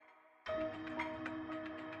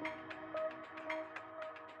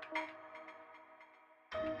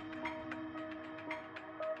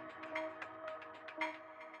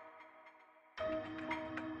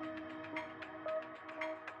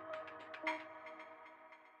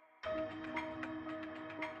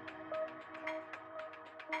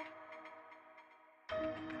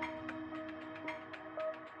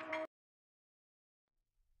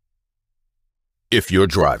If you're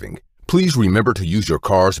driving, please remember to use your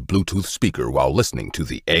car's Bluetooth speaker while listening to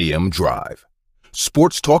the AM Drive.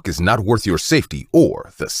 Sports talk is not worth your safety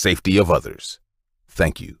or the safety of others.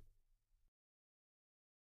 Thank you.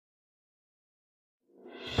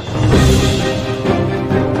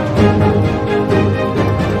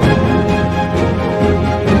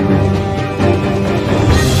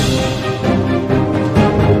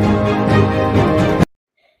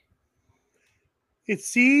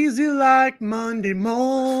 It's easy like Monday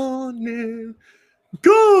morning.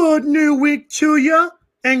 Good new week to you,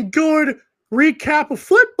 and good recap of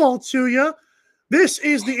football to you. This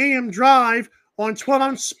is the AM Drive on 12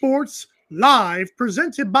 Ounce Sports Live,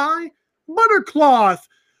 presented by Buttercloth.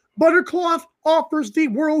 Buttercloth offers the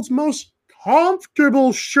world's most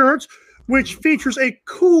comfortable shirt, which features a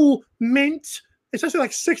cool mint. It's actually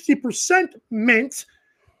like 60% mint,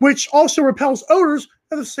 which also repels odors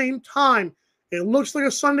at the same time. It looks like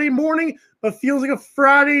a Sunday morning, but feels like a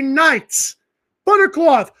Friday night.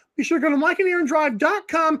 Buttercloth. Be sure to go to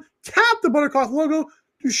MikeandAaronDrive.com, tap the Buttercloth logo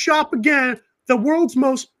to shop again. The world's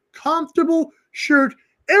most comfortable shirt.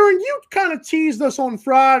 Aaron, you kind of teased us on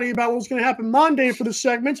Friday about what's going to happen Monday for the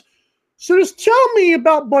segment. So just tell me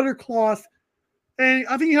about Buttercloth, and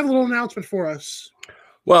I think you have a little announcement for us.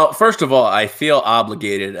 Well, first of all, I feel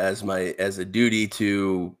obligated as a duty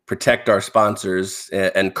to protect our sponsors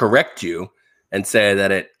and correct you and say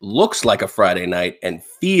that it looks like a Friday night and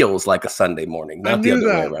feels like a Sunday morning, not the other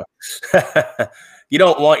way around. You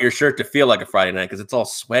don't want your shirt to feel like a Friday night because it's all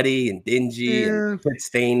sweaty and dingy and pit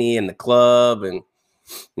stainy in the club, and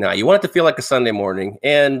you want it to feel like a Sunday morning.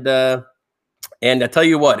 And I tell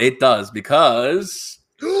you what, it does, because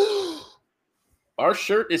our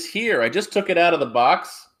shirt is here. I just took it out of the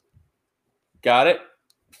box. Got it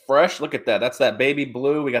fresh. Look at that. That's that baby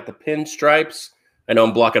blue. We got the pinstripes. I know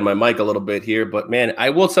I'm blocking my mic a little bit here, but man,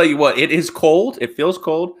 I will tell you what, it is cold. It feels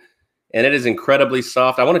cold, and it is incredibly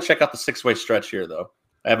soft. I want to check out the 6-way stretch here, though.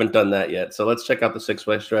 I haven't done that yet, so let's check out the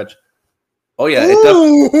 6-way stretch. Oh, yeah,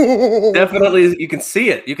 it definitely, you can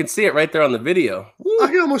see it. You can see it right there on the video. I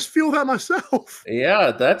can almost feel that myself.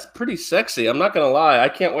 Yeah, that's pretty sexy. I'm not going to lie. I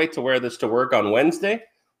can't wait to wear this to work on Wednesday,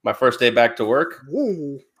 my first day back to work.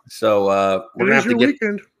 Ooh. So we're going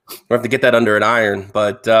to have to get that under an iron,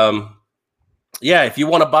 but yeah, if you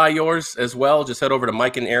want to buy yours as well, just head over to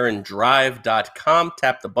MikeandAaronDrive.com,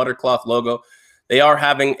 tap the Buttercloth logo. They are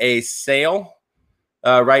having a sale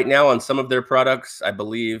right now on some of their products, I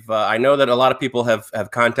believe. I know that a lot of people have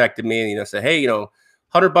contacted me and say, hey,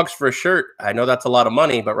 $100 for a shirt. I know that's a lot of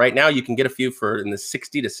money, but right now you can get a few for in the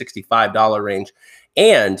 $60 to $65 range.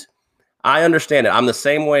 And I understand it. I'm the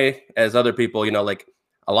same way as other people. Like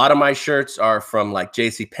a lot of my shirts are from like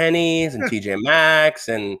JCPenney's and TJ Maxx,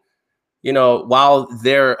 and while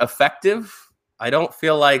they're effective, I don't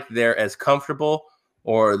feel like they're as comfortable,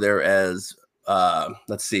 or they're as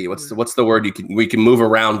let's see, what's the word we can move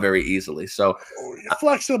around very easily. So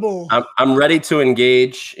flexible. I'm ready to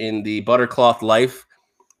engage in the Buttercloth life,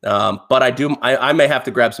 but I may have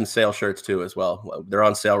to grab some sale shirts too as well. They're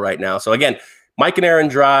on sale right now. So again,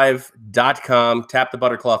 MikeandAaronDrive.com, tap the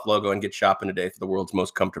Buttercloth logo and get shopping today for the world's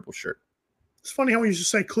most comfortable shirt. It's funny how we used to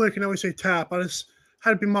say click and now we say tap. I just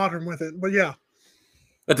had to be modern with it, but yeah.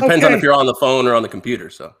 It depends on if you're on the phone or on the computer.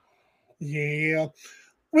 So, yeah,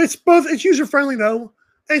 it's user friendly though.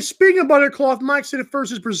 And speaking of Buttercloth, Mike said it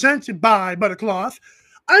first is presented by Buttercloth.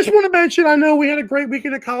 I just want to mention, I know we had a great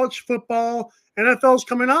weekend of college football. NFL's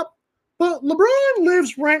coming up, but LeBron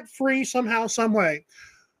lives rent free somehow, some way.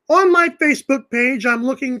 On my Facebook page, I'm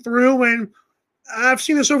looking through, and I've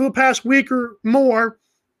seen this over the past week or more.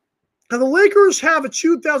 Now, the Lakers have a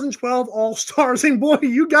 2012 All-Stars, and boy,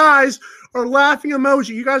 you guys are laughing emoji.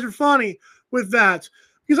 You guys are funny with that.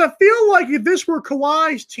 Because I feel like if this were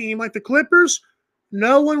Kawhi's team, like the Clippers,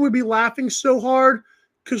 no one would be laughing so hard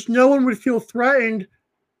because no one would feel threatened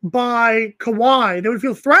by Kawhi. They would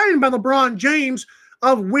feel threatened by LeBron James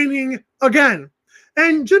of winning again.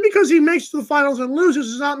 And just because he makes it to the finals and loses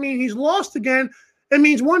does not mean he's lost again. It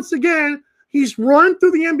means once again, he's run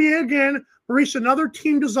through the NBA again, reached another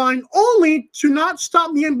team designed only to not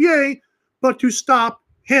stop the NBA, but to stop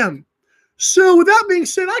him. So with that being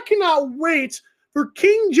said, I cannot wait for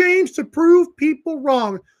King James to prove people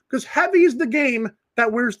wrong, because heavy is the game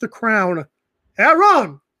that wears the crown.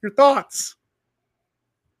 Aaron, your thoughts?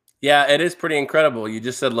 Yeah, it is pretty incredible. You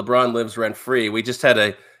just said LeBron lives rent free. We just had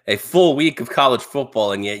a full week of college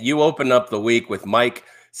football, and yet you open up the week with Mike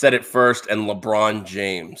said it first and LeBron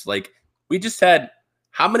James. Like, we just had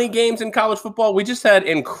how many games in college football? We just had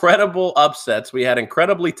incredible upsets. We had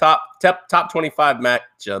incredibly top 25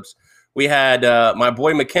 matchups. We had my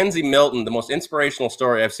boy Mackenzie Milton, the most inspirational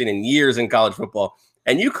story I've seen in years in college football.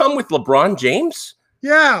 And you come with LeBron James?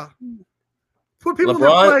 Yeah. Put people in their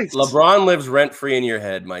place. LeBron lives rent-free in your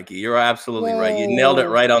head, Mikey. You're absolutely right. You nailed it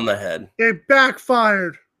right on the head. It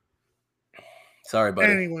backfired. Sorry,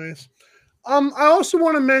 buddy. Anyways. I also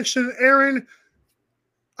want to mention, Aaron,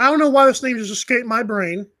 I don't know why this name just escaped my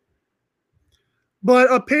brain,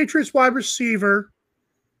 but a Patriots wide receiver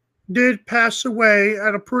did pass away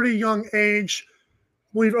at a pretty young age, I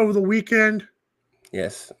believe over the weekend.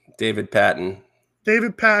 Yes, David Patton.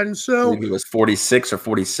 So he was 46 or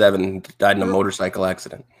 47, died in a motorcycle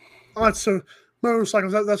accident. Oh, that's a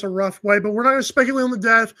motorcycle. That's a rough way, but we're not going to speculate on the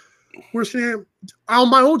death. We're saying on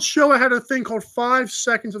my old show, I had a thing called 5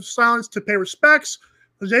 seconds of silence to pay respects.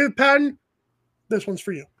 To David Patton, this one's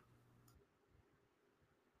for you.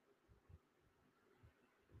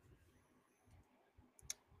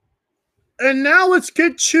 And now let's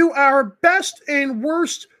get to our best and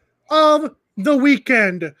worst of the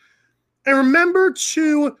weekend. And remember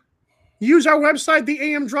to use our website,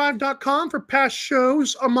 theamdrive.com, for past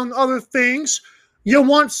shows, among other things. You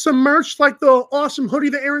want some merch like the awesome hoodie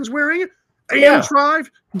that Aaron's wearing?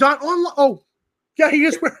 amdrive.online. Oh, yeah, he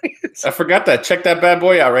is wearing it. I forgot that. Check that bad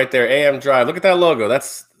boy out right there, AM Drive. Look at that logo.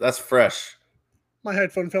 That's fresh. My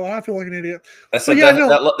headphone fell out. I feel like an idiot.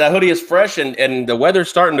 That hoodie is fresh, and the weather's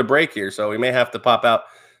starting to break here, so we may have to pop out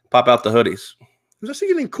the hoodies. It was actually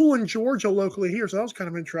getting cool in Georgia locally here, so that was kind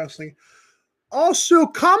of interesting. Also,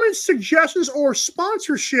 comments, suggestions, or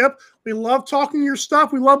sponsorship. We love talking your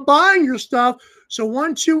stuff. We love buying your stuff. So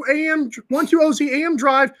 12OZAM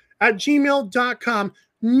Drive @gmail.com.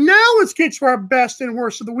 Now let's get to our best and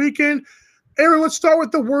worst of the weekend. Aaron, let's start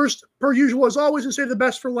with the worst, per usual, as always, and save the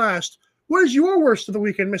best for last. What is your worst of the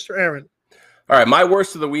weekend, Mr. Aaron? All right, my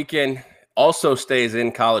worst of the weekend also stays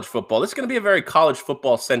in college football. This is going to be a very college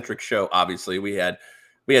football-centric show, obviously. We had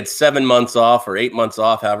 7 months off or 8 months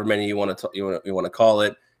off, however many you want to call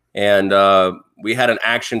it. And we had an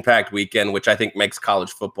action-packed weekend, which I think makes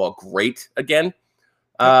college football great again.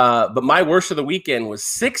 But my worst of the weekend was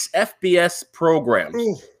 6 FBS programs.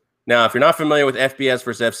 Ooh. Now, if you're not familiar with FBS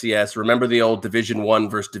versus FCS, remember the old Division I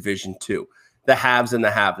versus Division II, the haves and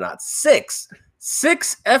the have-nots. Six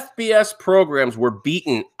FBS programs were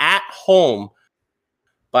beaten at home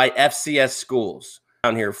by FCS schools.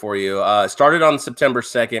 Down here for you. Started on September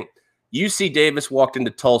 2nd. UC Davis walked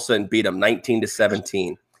into Tulsa and beat them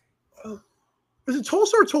 19-17. Is it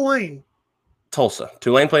Tulsa or Tulane? Tulsa.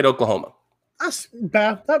 Tulane played Oklahoma. That's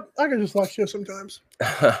bad. I can just watch this sometimes.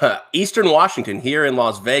 Eastern Washington here in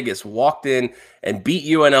Las Vegas walked in and beat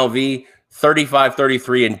UNLV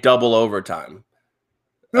 35-33 in double overtime.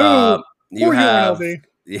 You have UNLV.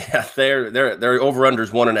 Yeah, their over-under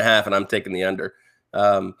is 1.5, and I'm taking the under.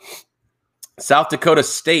 South Dakota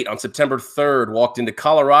State on September 3rd walked into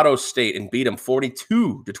Colorado State and beat them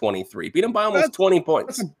 42-23. Beat them by almost 20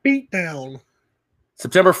 points. That's a beatdown.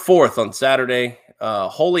 September 4th on Saturday,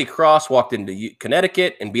 Holy Cross walked into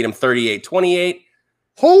Connecticut and beat them 38-28.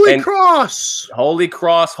 Holy Cross! Holy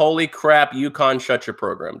Cross, holy crap, UConn, shut your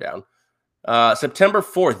program down. September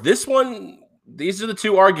 4th. These are the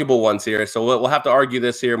two arguable ones here, so we'll have to argue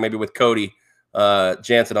this here maybe with Cody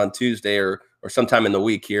Jansen on Tuesday or sometime in the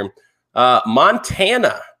week here.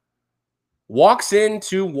 Montana walks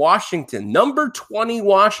into Washington, number 20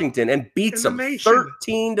 Washington, and beats them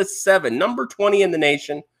 13-7. Number 20 in the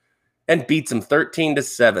nation, and beats them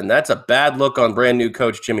 13-7. That's a bad look on brand new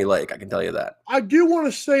coach Jimmy Lake. I can tell you that. I do want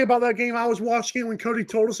to say about that game, I was watching it when Cody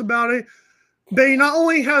told us about it. They not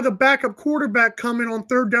only had the backup quarterback come in on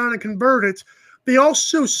third down and convert it, they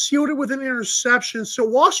also sealed it with an interception. So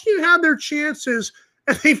Washington had their chances,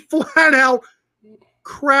 and they flat out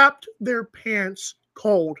crapped their pants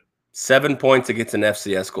cold. 7 points against an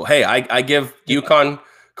FCS school. Hey, I give UConn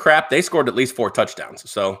crap. They scored at least 4 touchdowns.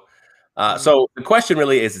 So the question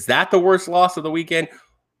really is that the worst loss of the weekend?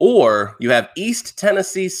 Or you have East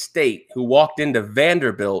Tennessee State, who walked into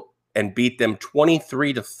Vanderbilt and beat them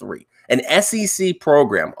 23-3. An SEC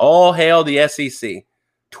program. All hail the SEC.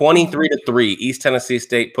 23-3. East Tennessee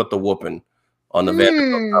State put the whooping on the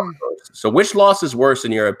Vanderbilt. So which loss is worse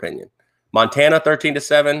in your opinion? Montana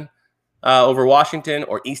 13-7 over Washington,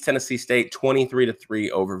 or East Tennessee State 23-3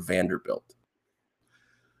 over Vanderbilt?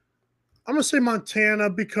 I'm going to say Montana,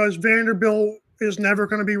 because Vanderbilt is never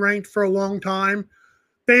going to be ranked for a long time.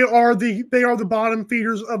 They are the bottom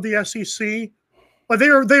feeders of the SEC, but they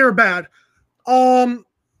are bad.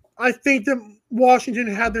 I think that Washington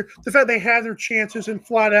the fact they had their chances and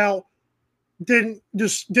flat out didn't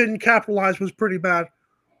capitalize was pretty bad.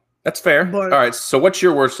 That's fair. But, all right. So what's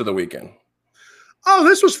your worst of the weekend? Oh,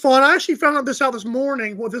 this was fun. I actually found out this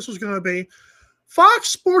morning what this was going to be. Fox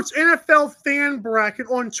Sports NFL fan bracket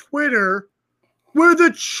on Twitter, where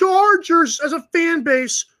the Chargers as a fan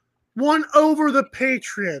base won over the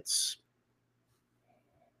Patriots.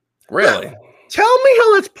 Really? Now, tell me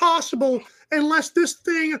how that's possible unless this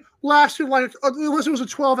thing lasted unless it was a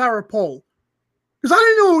 12-hour poll. Because I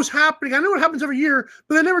didn't know what was happening. I know it happens every year,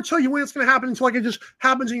 but they never tell you when it's going to happen until it just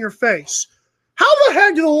happens in your face. How the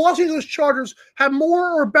heck do the Los Angeles Chargers have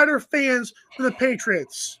more or better fans than the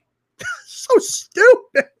Patriots? So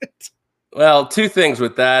stupid. Well, two things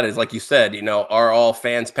with that is, like you said, are all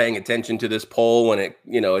fans paying attention to this poll when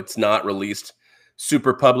it's not released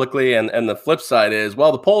super publicly? And the flip side is,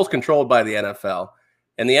 well, the poll is controlled by the NFL,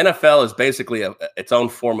 and the NFL is basically its own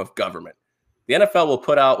form of government. The NFL will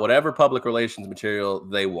put out whatever public relations material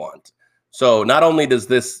they want. So not only does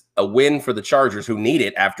this a win for the Chargers, who need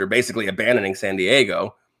it after basically abandoning San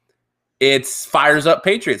Diego, it fires up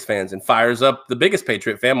Patriots fans and fires up the biggest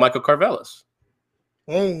Patriot fan, Michael Carvelis.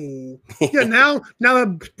 Oh, yeah. Now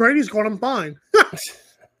that Brady's gone, I'm fine.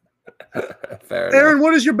 Fair enough. Aaron,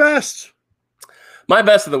 what is your best? My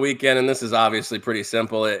best of the weekend, and this is obviously pretty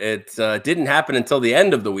simple. It didn't happen until the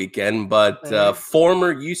end of the weekend, but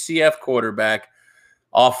former UCF quarterback,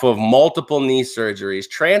 off of multiple knee surgeries,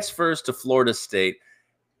 transfers to Florida State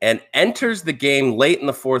and enters the game late in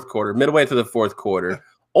the fourth quarter, midway through the fourth quarter,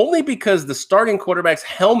 only because the starting quarterback's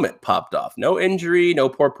helmet popped off. No injury, no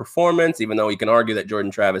poor performance, even though you can argue that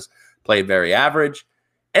Jordan Travis played very average.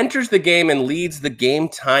 Enters the game and leads the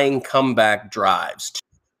game-tying comeback drives.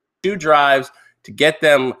 Two drives to get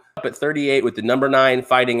them up at 38 with the number 9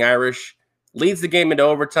 Fighting Irish. Leads the game into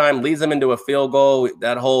overtime, leads them into a field goal.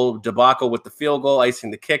 That whole debacle with the field goal,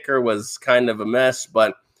 icing the kicker, was kind of a mess.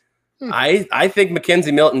 But I think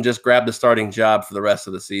Mackenzie Milton just grabbed the starting job for the rest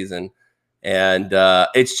of the season. And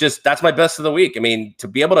that's my best of the week. I mean, to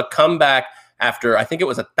be able to come back after, I think it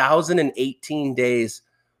was 1,018 days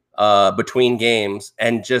between games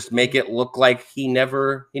and just make it look like he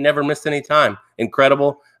never missed any time.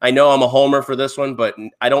 Incredible. I know I'm a homer for this one, but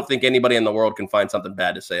I don't think anybody in the world can find something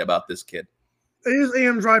bad to say about this kid. It is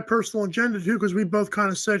AM Drive personal agenda, too, because we both kind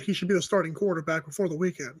of said he should be the starting quarterback before the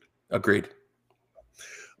weekend. Agreed.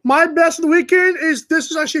 My best of the weekend this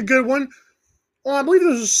is actually a good one. I believe it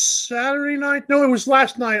was Saturday night. No, it was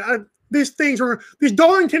last night. These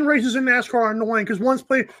Darlington races in NASCAR are annoying because one's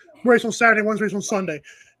race on Saturday, one's race on Sunday.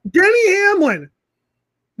 Denny Hamlin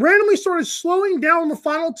randomly started slowing down the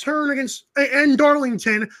final turn against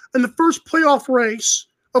Darlington in the first playoff race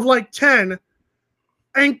of 10.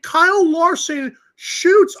 And Kyle Larson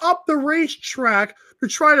shoots up the racetrack to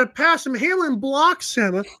try to pass him. Hamlin blocks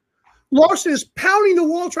him. Larson is pounding the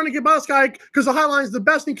wall trying to get by this guy because the high line is the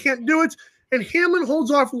best and he can't do it. And Hamlin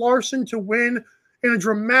holds off Larson to win in a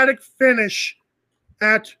dramatic finish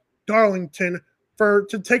at Darlington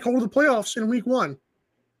to take hold of the playoffs in week 1.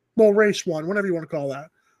 Well, race 1, whatever you want to call that.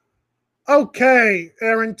 Okay,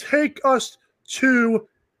 Aaron, take us to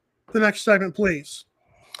the next segment, please.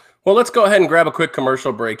 Well, let's go ahead and grab a quick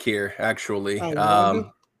commercial break here, actually. Let's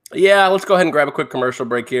go ahead and grab a quick commercial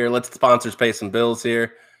break here. Let the sponsors pay some bills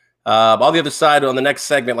here. On the other side, on the next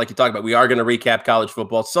segment, like you talked about, we are going to recap college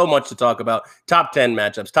football. So much to talk about. Top 10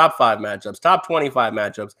 matchups, top 5 matchups, top 25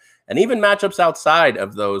 matchups, and even matchups outside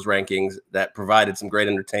of those rankings that provided some great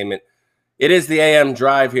entertainment. It is the AM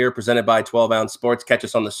Drive here, presented by 12 Ounce Sports. Catch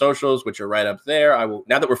us on the socials, which are right up there.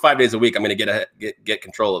 Now that we're 5 days a week, I'm going to get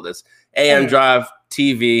control of this. AM Drive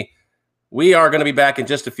TV. We are going to be back in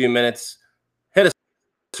just a few minutes. Hit us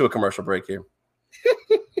to a commercial break here.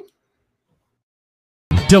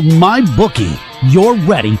 To MyBookie, you're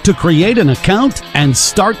ready to create an account and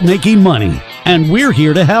start making money. And we're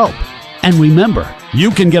here to help. And remember, you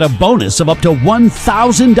can get a bonus of up to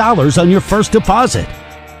 $1,000 on your first deposit.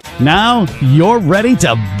 Now you're ready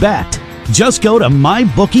to bet. Just go to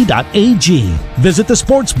mybookie.ag, visit the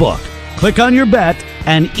sportsbook, click on your bet,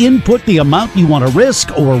 and input the amount you want to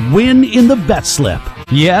risk or win in the bet slip.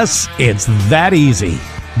 Yes, it's that easy.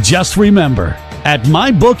 Just remember, at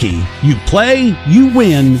MyBookie, you play, you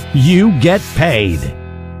win, you get paid.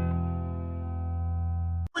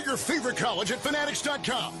 Your favorite college at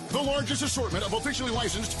Fanatics.com. The largest assortment of officially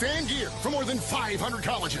licensed fan gear from more than 500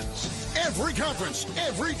 colleges. Every conference,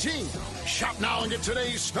 every team. Shop now and get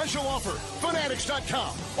today's special offer. Fanatics.com.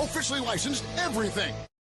 Officially licensed everything.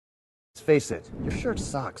 Let's face it, your shirt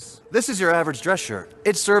sucks. This is your average dress shirt.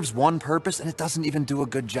 It serves one purpose and it doesn't even do a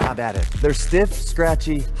good job at it. They're stiff,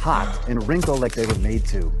 scratchy, hot, and wrinkled like they were made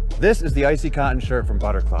to. This is the Icy Cotton shirt from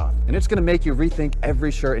Buttercloth, and it's gonna make you rethink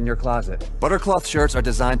every shirt in your closet. Buttercloth shirts are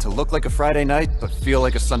designed to look like a Friday night, but feel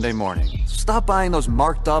like a Sunday morning. So stop buying those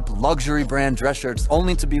marked up, luxury brand dress shirts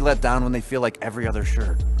only to be let down when they feel like every other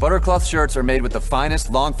shirt. Buttercloth shirts are made with the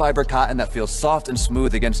finest long fiber cotton that feels soft and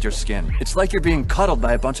smooth against your skin. It's like you're being cuddled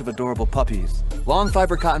by a bunch of adorable puppies. Long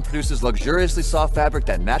fiber cotton produces luxuriously soft fabric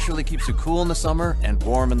that naturally keeps you cool in the summer and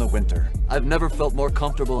warm in the winter. I've never felt more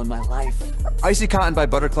comfortable in my life. Icy Cotton by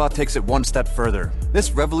Buttercloth takes it one step further.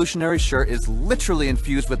 This revolutionary shirt is literally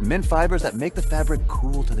infused with mint fibers that make the fabric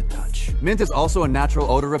cool to the touch. Mint is also a natural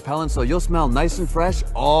odor repellent, so you'll smell nice and fresh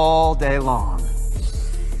all day long.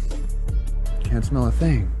 Can't smell a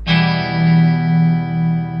thing.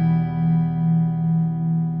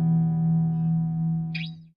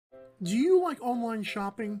 Do you like online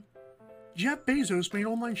shopping? Jeff Bezos made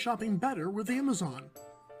online shopping better with Amazon.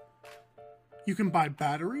 You can buy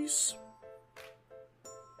batteries,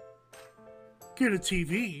 get a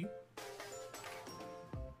TV,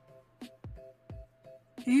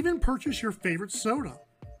 even purchase your favorite soda.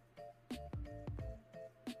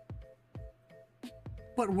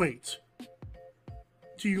 But wait,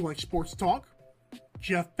 do you like sports talk?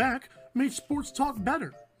 Jeff Beck made sports talk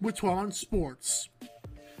better with 12 Ounce Sports.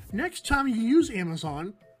 Next time you use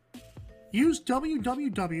Amazon, use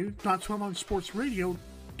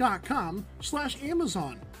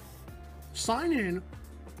www.12ouncesportsradio.com/Amazon. Sign in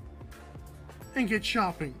and get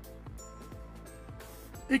shopping.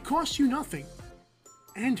 It costs you nothing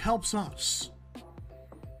and helps us.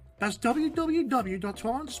 That's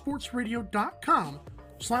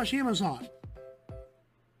www.12ouncesportsradio.com/Amazon.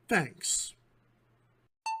 Thanks.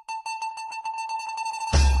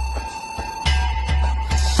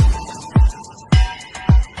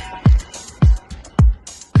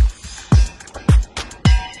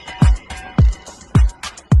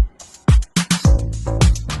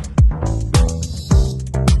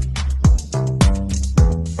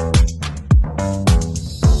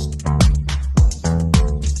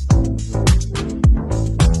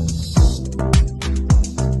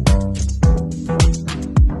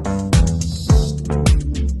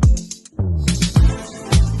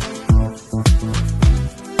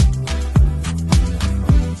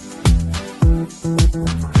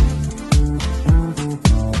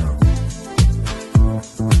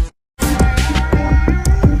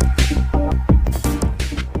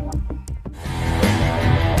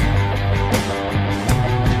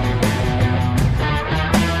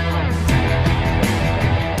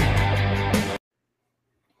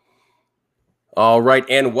 All right,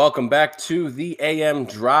 and welcome back to the AM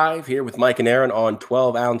Drive here with Mike and Aaron on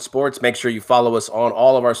 12 Ounce Sports. Make sure you follow us on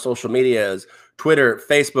all of our social medias, Twitter,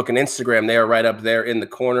 Facebook, and Instagram. They are right up there in the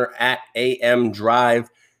corner at AM Drive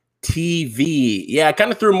TV. Yeah, I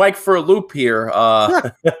kind of threw Mike for a loop here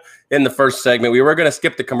in the first segment. We were going to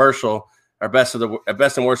skip the commercial. Our best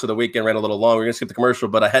and worst of the weekend ran a little long. We were going to skip the commercial,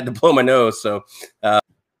 but I had to blow my nose, so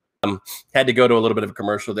had to go to a little bit of a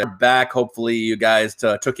commercial there. Back. Hopefully you guys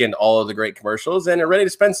took in all of the great commercials and are ready to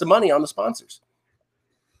spend some money on the sponsors.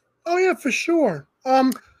 Oh, yeah, for sure.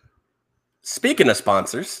 Speaking of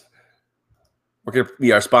sponsors,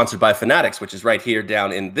 we are sponsored by Fanatics, which is right here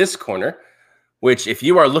down in this corner, which if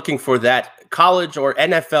you are looking for that college or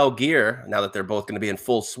NFL gear, now that they're both going to be in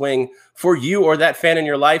full swing for you or that fan in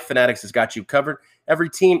your life, Fanatics has got you covered. Every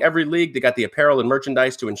team, every league, they got the apparel and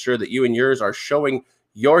merchandise to ensure that you and yours are showing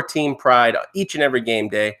your team pride each and every game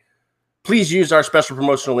day. Please use our special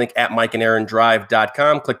promotional link at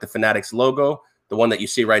mikeandaarondrive.com. Click the Fanatics logo. The one that you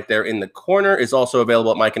see right there in the corner is also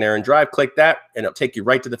available at Mike and Aaron Drive. Click that, and it'll take you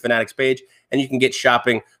right to the Fanatics page, and you can get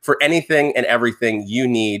shopping for anything and everything you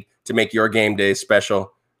need to make your game day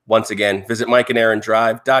special. Once again, visit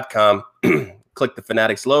mikeandaarondrive.com, click the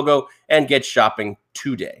Fanatics logo, and get shopping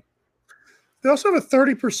today. They also have a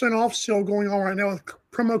 30% off sale going on right now with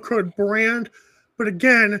promo code BRAND. But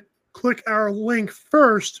again, click our link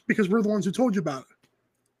first because we're the ones who told you about it.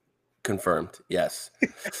 Confirmed. Yes.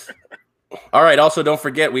 All right. Also, don't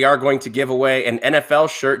forget, we are going to give away an NFL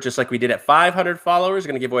shirt, just like we did at 500 followers. We're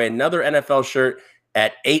going to give away another NFL shirt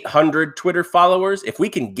at 800 Twitter followers. If we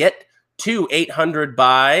can get to 800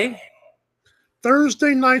 by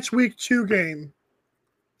Thursday night's week 2 game.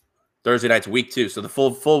 Thursday night's week 2. So the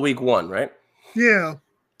full week 1, right? Yeah.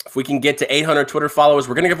 If we can get to 800 Twitter followers,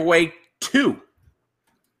 we're going to give away 2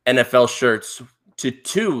 NFL shirts to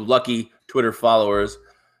 2 lucky Twitter followers.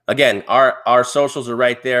 Again, our socials are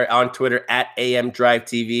right there on Twitter at AM Drive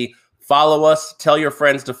TV. Follow us, tell your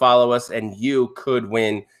friends to follow us, and you could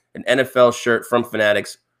win an NFL shirt from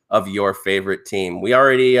Fanatics of your favorite team. We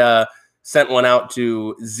already sent one out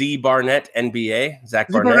to Z Barnett NBA, Zach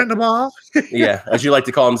Z Barnett. Barnett Nabal. Yeah, as you like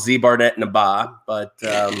to call him, Z Barnett Nabah. But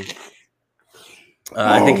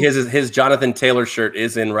I think his Jonathan Taylor shirt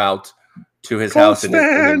is en route to his house in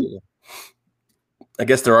India. I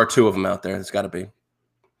guess there are two of them out there. There's got to be.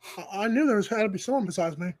 I knew there had to be someone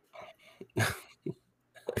besides me.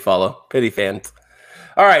 Follow. Pity fans.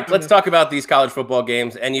 All right, let's talk about these college football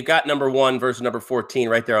games. And you've got number 1 versus number 14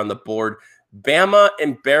 right there on the board. Bama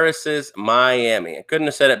embarrasses Miami. I couldn't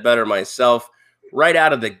have said it better myself. Right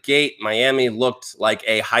out of the gate, Miami looked like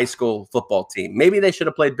a high school football team. Maybe they should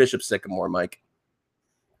have played Bishop Sycamore, Mike.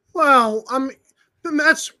 Well,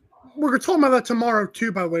 we're talking about that tomorrow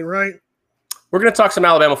too, by the way, right? We're going to talk some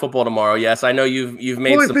Alabama football tomorrow. Yes, I know you've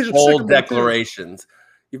made some bold declarations.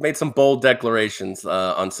 You've made some bold declarations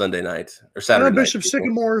on Sunday night or Saturday night. Bishop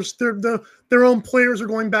Sycamore's their own players are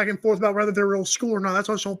going back and forth about whether they're real school or not.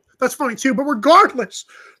 That's funny too. But regardless,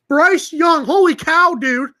 Bryce Young, holy cow,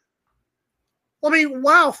 dude! I mean,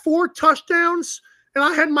 wow, 4 touchdowns, and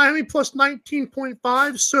I had Miami plus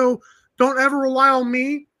 19.5. So don't ever rely on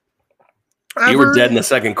me. You were dead in the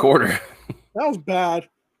second quarter. That was bad.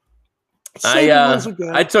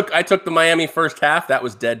 I took the Miami first half. That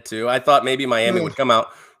was dead too. I thought maybe Miami would come out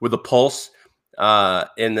with a pulse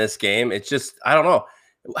in this game. It's just, I don't know.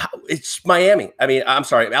 It's Miami. I mean, I'm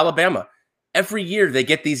sorry, Alabama. Every year they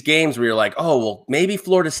get these games where you're like, oh, well, maybe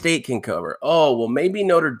Florida State can cover. Oh, well, maybe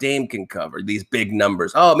Notre Dame can cover these big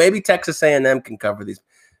numbers. Oh, maybe Texas A&M can cover these.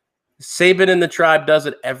 Saban and the Tribe does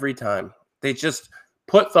it every time. They just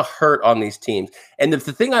put the hurt on these teams. And the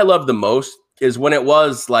thing I love the most is when it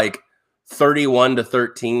was like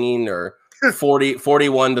 31-13 or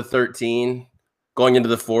 41-13 going into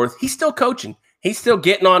the fourth, he's still coaching. He's still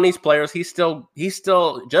getting on these players. He's still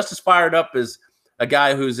just as fired up as a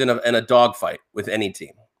guy who's in a dogfight with any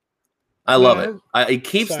team. I love it. It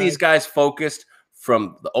keeps these guys focused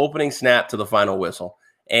from the opening snap to the final whistle.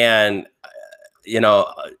 And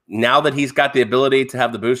now that he's got the ability to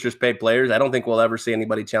have the boosters pay players, I don't think we'll ever see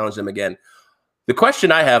anybody challenge them again. The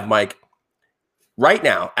question I have, Mike, right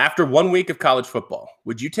now, after 1 week of college football,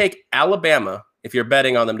 would you take Alabama if you're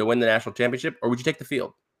betting on them to win the national championship, or would you take the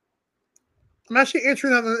field? I'm actually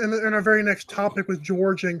answering that in our very next topic with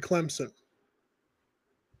Georgia and Clemson.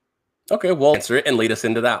 Okay, we'll answer it and lead us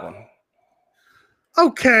into that one.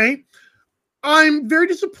 Okay. I'm very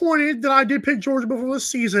disappointed that I did pick Georgia before the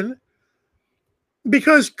season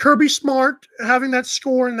because Kirby Smart having that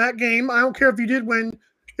score in that game, I don't care if you did win,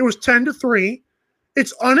 it was 10-3.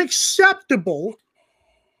 It's unacceptable,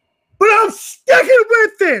 but I'm sticking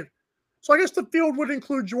with it. So I guess the field would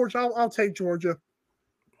include Georgia. I'll take Georgia.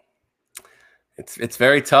 It's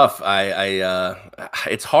very tough.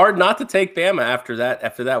 It's hard not to take Bama after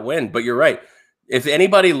that win. But you're right. If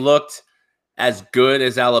anybody looked as good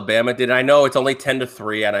as Alabama did, I know it's only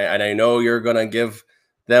 10-3, and I know you're gonna give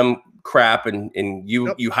them crap, and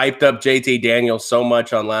you hyped up JT Daniels so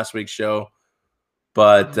much on last week's show,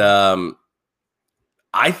 but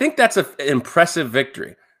I think that's an impressive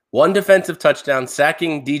victory. 1 defensive touchdown,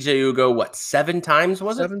 sacking DJ Ugo, 7 times,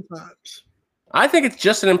 was it? 7 times. I think it's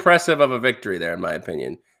just an impressive of a victory there, in my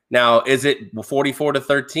opinion. Now, is it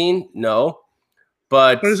 44-13? No.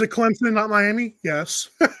 But is it Clemson, not Miami? Yes.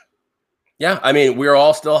 Yeah, I mean, we're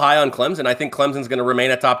all still high on Clemson. I think Clemson's going to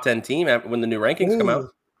remain a top 10 team when the new rankings come out.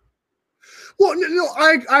 Well, no,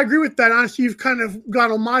 I agree with that. Honestly, you've kind of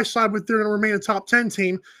got on my side with they're going to remain a top 10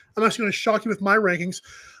 team. I'm actually going to shock you with my rankings.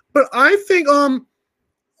 But I think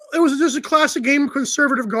it was just a classic game of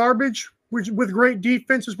conservative garbage with great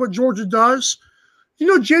defense is what Georgia does.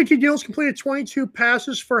 JT Daniels completed 22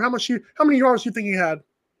 passes for how many yards do you think he had?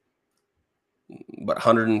 What,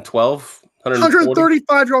 112?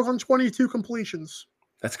 135 yards on 22 completions.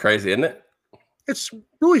 That's crazy, isn't it? It's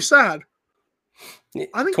really sad.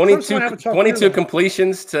 I think 22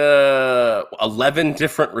 completions to 11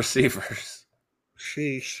 different receivers.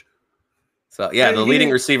 Sheesh. So, yeah, the leading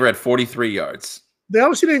receiver had 43 yards. They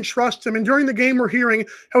obviously didn't trust him. And during the game, we're hearing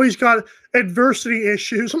how he's got adversity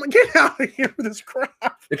issues. I'm like, get out of here with this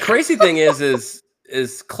crap. The crazy thing is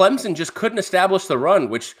Clemson just couldn't establish the run,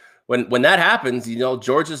 which when that happens,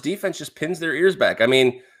 Georgia's defense just pins their ears back. I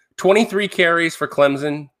mean, 23 carries for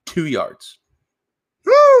Clemson, 2 yards.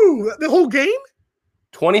 Ooh, the whole game?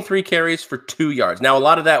 23 carries for 2 yards. Now, a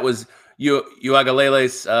lot of that was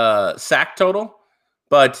Uagalele's sack total,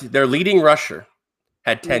 but their leading rusher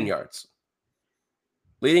had 10 yards.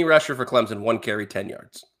 Leading rusher for Clemson, 1 carry, 10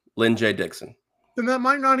 yards. Lynn J. Dixon. Then that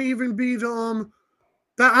might not even be I don't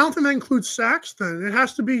think that includes sacks then. It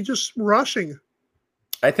has to be just rushing.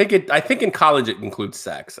 I think in college it includes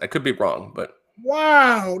sacks. I could be wrong, but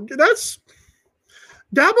wow,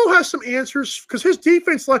 Dabo has some answers because his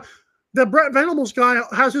defense, like the Brett Venables guy,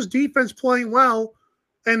 has his defense playing well,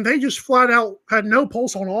 and they just flat out had no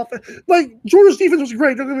pulse on offense. Like Georgia's defense was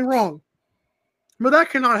great, don't get me wrong, but that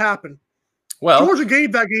cannot happen. Well, Georgia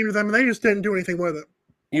gave that game to them, and they just didn't do anything with it.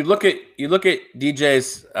 You look at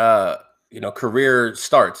DJ's career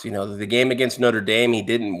starts. The game against Notre Dame, he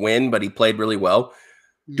didn't win, but he played really well.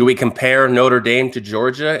 Do we compare Notre Dame to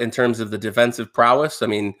Georgia in terms of the defensive prowess? I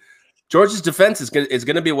mean, Georgia's defense is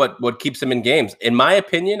going to be what keeps them in games. In my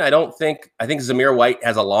opinion, I think Zamir White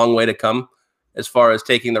has a long way to come as far as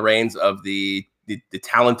taking the reins of the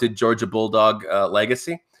talented Georgia Bulldog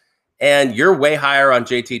legacy. And you're way higher on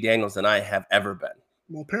JT Daniels than I have ever been.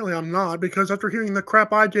 Well, apparently I'm not, because after hearing the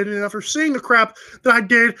crap I did and after seeing the crap that I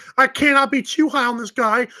did, I cannot be too high on this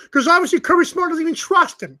guy because obviously Kirby Smart doesn't even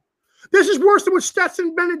trust him. This is worse than what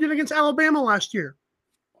Stetson Bennett did against Alabama last year.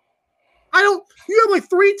 You have like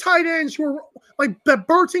 3 tight ends who are like that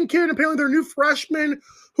Burton kid, and apparently they're new freshmen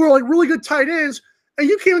who are like really good tight ends, and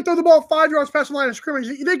you can't even throw the ball 5 yards past the line of scrimmage.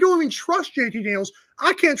 They don't even trust JT Daniels.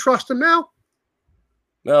 I can't trust him now.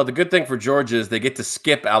 Well, the good thing for Georgia is they get to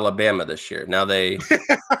skip Alabama this year. Now they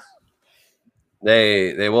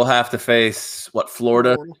will have to face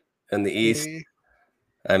Florida in the East.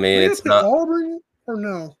 I mean, it's not Auburn or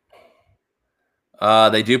no.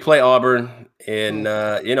 They do play Auburn in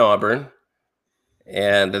Auburn,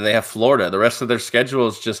 and then they have Florida. The rest of their schedule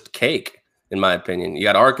is just cake, in my opinion. You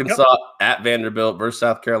got Arkansas at Vanderbilt versus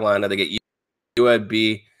South Carolina. They get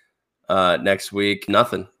UAB next week.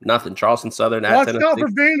 Nothing. Charleston Southern at Tennessee. Watch out for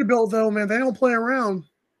Vanderbilt, though, man. They don't play around.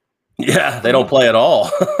 Yeah, they don't play at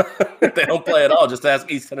all. They don't play at all. Just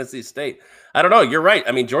ask East Tennessee State. I don't know. You're right.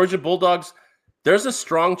 I mean, Georgia Bulldogs. There's a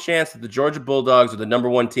strong chance that the Georgia Bulldogs are the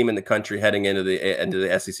 #1 team in the country heading into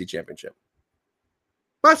the SEC championship.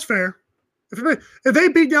 That's fair. If they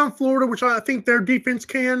beat down Florida, which I think their defense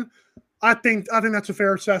can, I think that's a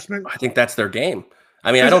fair assessment. I think that's their game.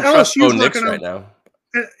 I mean, I don't trust Bo Nix right now.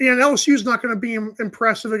 And LSU's not going to be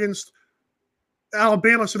impressive against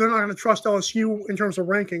Alabama, so they're not going to trust LSU in terms of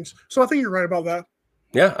rankings. So I think you're right about that.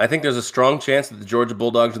 Yeah, I think there's a strong chance that the Georgia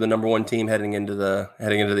Bulldogs are the #1 team heading into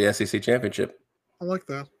the SEC championship. I like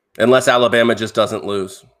that. Unless Alabama just doesn't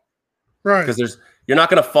lose. Right. Because you're not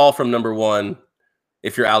going to fall from #1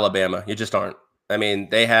 if you're Alabama. You just aren't. I mean,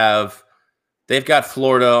 they've got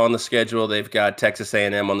Florida on the schedule, they've got Texas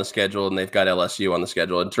A&M on the schedule, and they've got LSU on the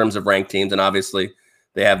schedule in terms of ranked teams, and obviously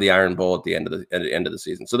they have the Iron Bowl at the end of the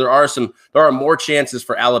season. So there are more chances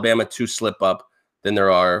for Alabama to slip up than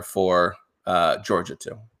there are for Georgia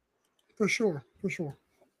to. For sure.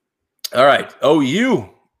 All right, OU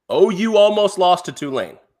almost lost to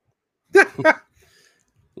Tulane.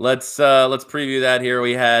 Let's preview that here.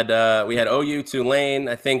 We had OU Tulane.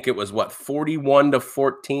 I think it was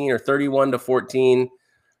 41-14 or 31-14.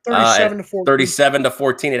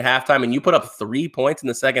 37-14 at halftime, and you put up 3 points in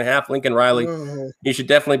the second half. Lincoln Riley, you should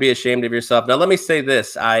definitely be ashamed of yourself. Now, let me say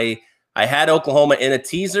this: I had Oklahoma in a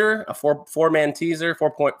teaser, a four-man teaser,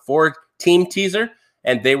 4.4 team teaser,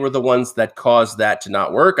 and they were the ones that caused that to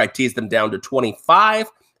not work. I teased them down to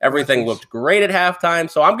 25. Everything looked great at halftime,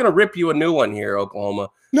 so I'm going to rip you a new one here, Oklahoma,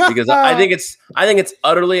 because I think it's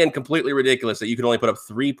utterly and completely ridiculous that you could only put up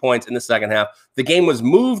 3 points in the second half. The game was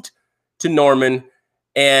moved to Norman,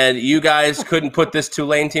 and you guys couldn't put this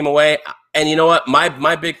Tulane team away. And you know what?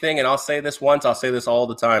 My big thing, and I'll say this once, I'll say this all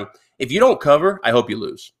the time: if you don't cover, I hope you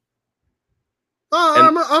lose.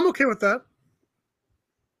 I'm okay with that.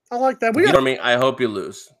 I like that. You know what I mean? I hope you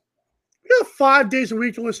lose. We got 5 days a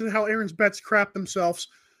week to listen to how Aaron's bets crap themselves.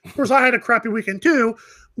 Of course, I had a crappy weekend too.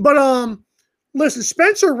 But listen,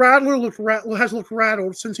 Spencer Rattler has looked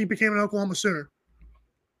rattled since he became an Oklahoma Sooner.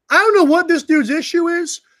 I don't know what this dude's issue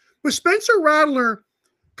is, but Spencer Rattler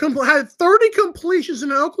had 30 completions in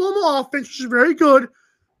the Oklahoma offense, which is very good,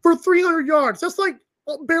 for 300 yards. That's like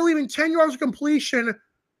barely even 10 yards of completion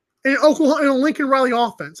in Oklahoma in a Lincoln Riley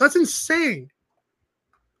offense. That's insane.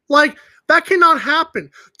 Like, that cannot happen.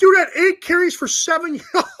 Dude had 8 carries for 7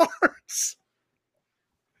 yards.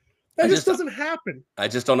 That just doesn't happen. I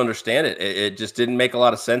just don't understand it. It just didn't make a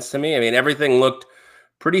lot of sense to me. I mean, everything looked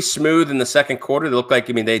pretty smooth in the second quarter. They looked like,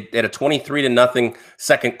 they had a 23-0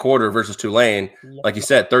 second quarter versus Tulane. Like you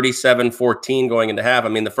said, 37-14 going into half. I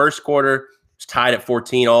mean, the first quarter was tied at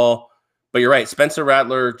 14 all. But you're right. Spencer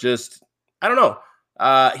Rattler just, I don't know.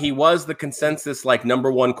 He was the consensus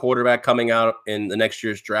 #1 quarterback coming out in the next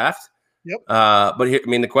year's draft. Yep. But here,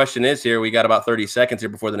 the question is here, we got about 30 seconds here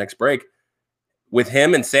before the next break. With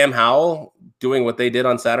him and Sam Howell doing what they did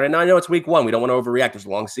on Saturday. Now, I know it's week 1. We don't want to overreact. It's a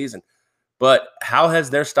long season. But how has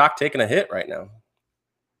their stock taken a hit right now?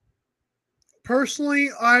 Personally,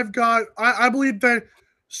 I believe that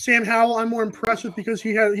Sam Howell, I'm more impressed with because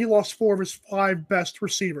he lost 4 of his 5 best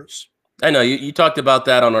receivers. I know you talked about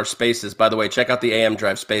that on our spaces. By the way, check out the AM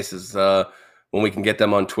Drive spaces when we can get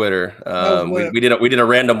them on Twitter. We did a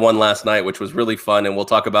random one last night, which was really fun, and we'll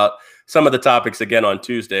talk about some of the topics again on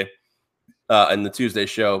Tuesday in the Tuesday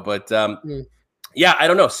show. But yeah, I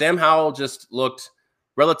don't know. Sam Howell just looked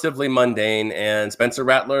relatively mundane, and Spencer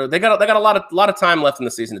Rattler they got a lot of time left in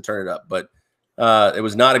the season to turn it up, but it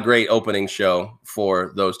was not a great opening show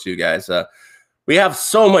for those two guys. We have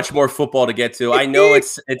so much more football to get to. I know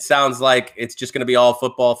it sounds like it's just going to be all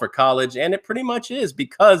football for college, and it pretty much is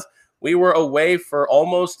because we were away for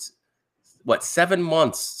almost 7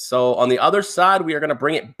 months. So on the other side, we are going to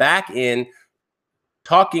bring it back in,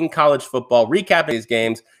 talking college football, recapping these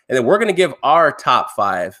games, and then we're going to give our top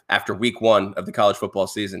 5 after week 1 of the college football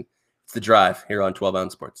season. It's The Drive here on 12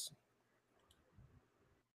 Ounce Sports.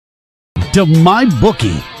 To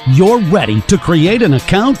MyBookie, you're ready to create an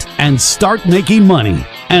account and start making money.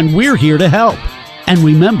 And we're here to help. And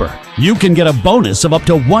remember, you can get a bonus of up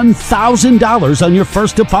to $1,000 on your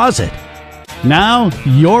first deposit. Now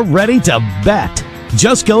you're ready to bet.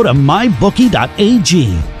 Just go to mybookie.ag,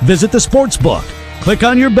 visit the sportsbook, click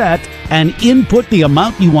on your bet, and input the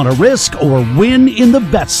amount you want to risk or win in the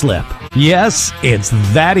bet slip. Yes, it's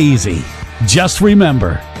that easy. Just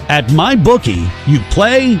remember, at MyBookie, you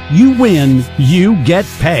play, you win, you get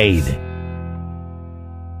paid.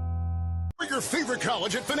 For your favorite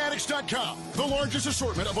college at Fanatics.com. The largest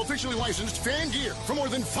assortment of officially licensed fan gear from more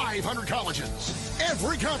than 500 colleges.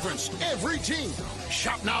 Every conference, every team.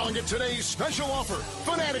 Shop now and get today's special offer.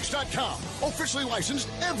 Fanatics.com. Officially licensed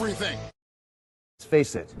everything. Let's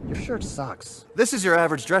face it, your shirt sucks. This is your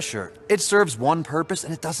average dress shirt. It serves one purpose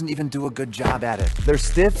and it doesn't even do a good job at it. They're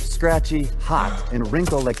stiff, scratchy, hot, and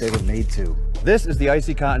wrinkled like they were made to. This is the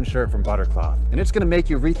icy cotton shirt from Buttercloth, and it's gonna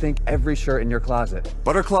make you rethink every shirt in your closet.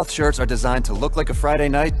 Buttercloth shirts are designed to look like a Friday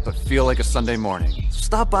night, but feel like a Sunday morning. So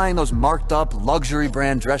stop buying those marked up luxury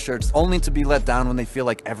brand dress shirts only to be let down when they feel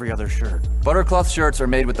like every other shirt. Buttercloth shirts are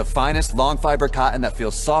made with the finest long fiber cotton that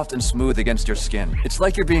feels soft and smooth against your skin. It's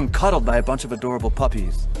like you're being cuddled by a bunch of adorable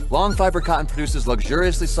puppies. Long fiber cotton produces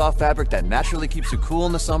luxuriously soft fabric that naturally keeps you cool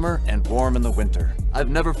in the summer and warm in the winter. I've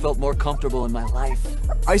never felt more comfortable in my life.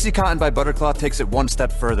 Icy Cotton by Buttercloth takes it one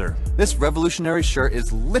step further. This revolutionary shirt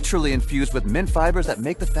is literally infused with mint fibers that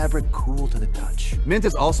make the fabric cool to the touch. Mint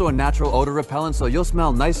is also a natural odor repellent, so you'll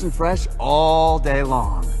smell nice and fresh all day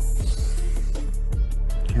long.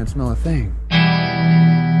 Can't smell a thing.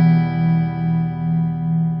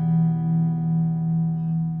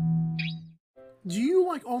 Do you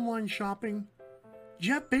like online shopping?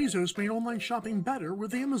 Jeff Bezos made online shopping better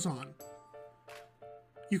with Amazon.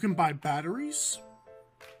 You can buy batteries,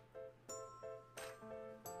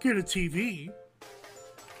 get a TV,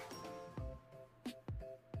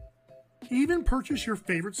 even purchase your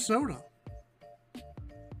favorite soda.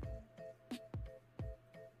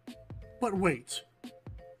 But wait,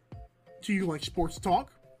 do you like sports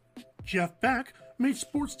talk? Jeff Beck made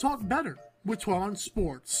sports talk better with 12 Ounce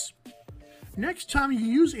Sports. Next time you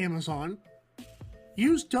use Amazon,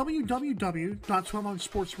 use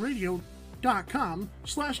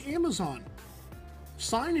www.12ouncesportsradio.com/Amazon.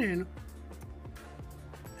 Sign in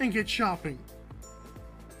and get shopping.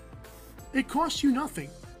 It costs you nothing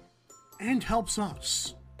and helps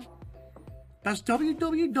us. That's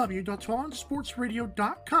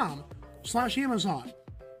www.12ouncesportsradio.com/Amazon.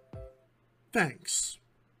 Thanks.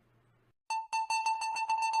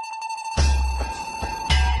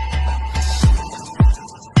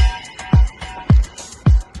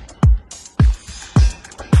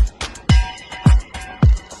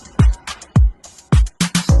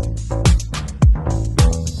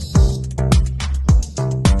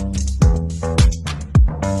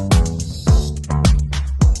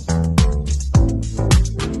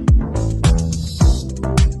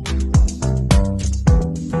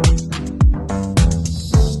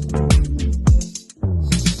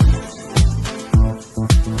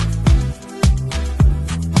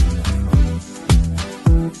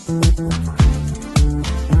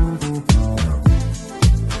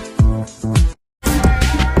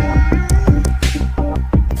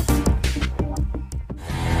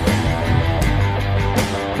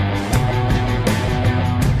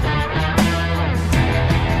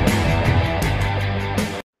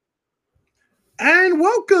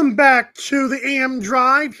 Welcome back to the AM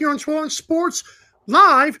Drive here on 12 Ounce Sports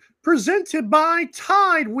Live, presented by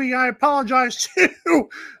Tide. I apologize to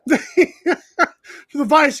the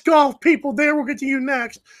Vice Golf people there. We'll get to you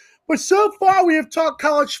next. But so far, we have talked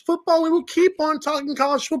college football. We will keep on talking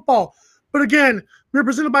college football. But again, we're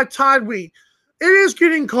presented by Tide. It is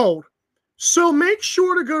getting cold. So make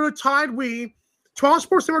sure to go to TideWe,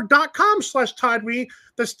 TorontoSportsNetwork.com/TideWe.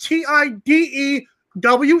 That's TIDEWE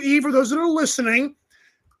for those that are listening.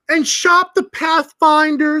 And shop the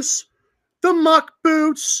Pathfinders, the muck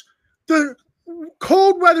boots, the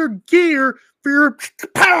cold weather gear for your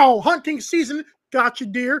hunting season. Gotcha,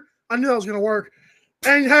 dear. I knew that was going to work.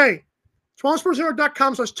 And hey,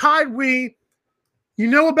 TorontoSportsNetwork.com/TideWe. You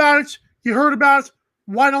know about it. You heard about it.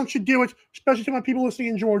 Why don't you do it? Especially to my people listening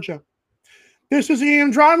in Georgia. This is the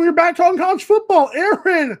AM Drive. We're back talking college football.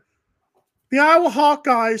 Aaron, the Iowa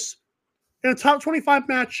Hawkeyes in a top 25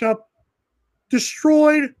 matchup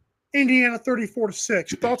destroyed Indiana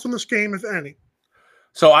 34-6. Thoughts on this game, if any?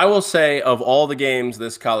 So I will say, of all the games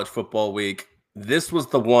this college football week, this was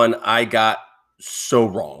the one I got so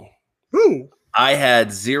wrong. Ooh. I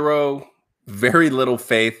had very little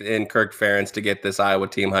faith in Kirk Ferentz to get this Iowa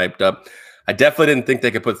team hyped up. I definitely didn't think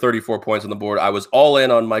they could put 34 points on the board. I was all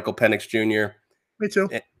in on Michael Penix Jr. Me too.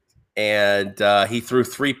 And he threw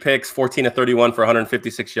 3 picks, 14 of 31 for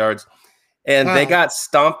 156 yards. And they got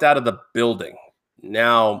stomped out of the building.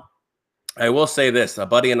 Now, I will say this. A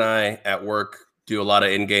buddy and I at work do a lot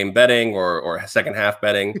of in-game betting or second half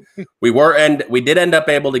betting. We did end up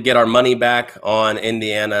able to get our money back on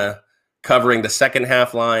Indiana covering the second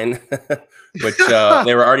half line, which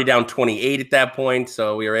they were already down 28 at that point.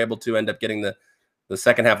 So we were able to end up getting the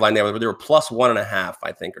second half line there. They were plus 1.5,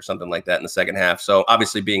 I think, or something like that in the second half. So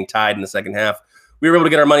obviously being tied in the second half, we were able to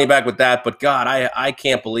get our money back with that. But God, I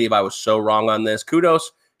can't believe I was so wrong on this.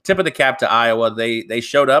 Kudos, tip of the cap to Iowa. They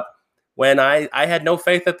showed up when I had no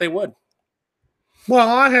faith that they would. Well,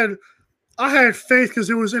 I had faith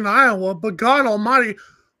because it was in Iowa, but God Almighty,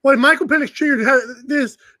 when Michael Penix Jr.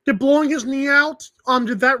 did blowing his knee out,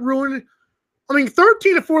 did that ruin? I mean,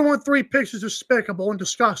 13 to 41, 3 picks is despicable and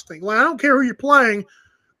disgusting. Like, I don't care who you're playing,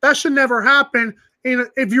 that should never happen.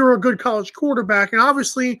 If you're a good college quarterback, and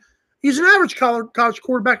obviously he's an average college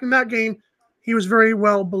quarterback. In that game, he was very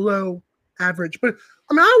well below average. But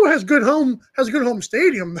I mean, Iowa has a good home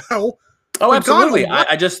stadium though. Oh, absolutely.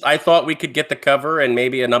 I thought we could get the cover and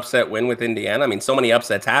maybe an upset win with Indiana. I mean, so many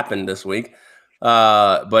upsets happened this week,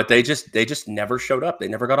 but they just never showed up. They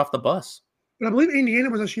never got off the bus. And I believe Indiana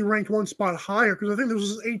was actually ranked one spot higher because I think this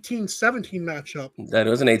was an 18-17 matchup. That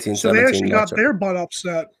was an 18-17 So they actually matchup. got their butt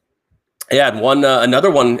upset. Yeah, and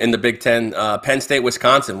another one in the Big Ten, Penn State,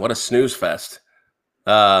 Wisconsin. What a snooze fest.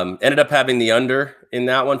 Ended up having the under in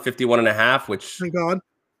that one, 51.5, which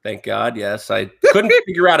thank God. Yes, I couldn't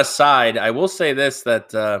figure out a side. I will say this,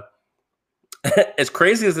 that as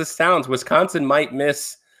crazy as this sounds, Wisconsin might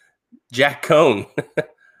miss Jack Cohn.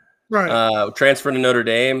 Right. Transferred to Notre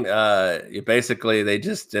Dame. Basically, they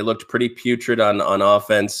looked pretty putrid on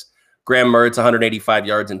offense. Graham Mertz, 185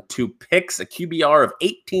 yards and 2 picks, a QBR of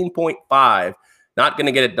 18.5. Not going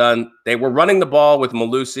to get it done. They were running the ball with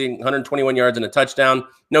Malusi, 121 yards and a touchdown.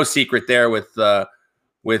 No secret there with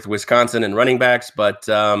Wisconsin and running backs. But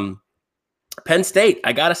Penn State,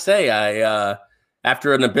 I got to say,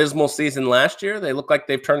 after an abysmal season last year, they look like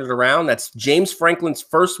they've turned it around. That's James Franklin's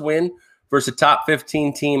first win versus a top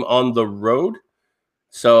 15 team on the road.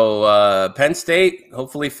 So Penn State,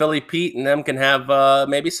 hopefully Philly Pete and them can have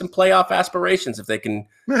maybe some playoff aspirations if they can.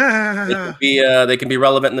 They can be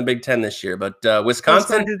relevant in the Big Ten this year. But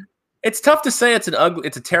Wisconsin, it's tough to say it's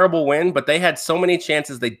a terrible win, but they had so many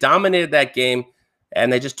chances. They dominated that game,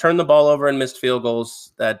 and they just turned the ball over and missed field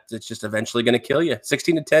goals that it's just eventually going to kill you.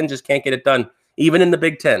 16-10 just can't get it done, even in the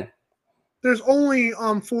Big Ten. There's only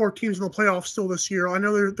 4 teams in the playoffs still this year. I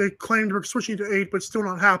know they claimed we're switching to 8, but still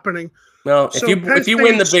not happening. Well, so if you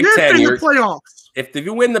win the Big Ten, you're in the playoffs. If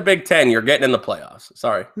you win the Big Ten, you're getting in the playoffs.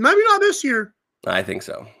 Sorry, maybe not this year. I think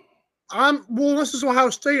so. Well, this is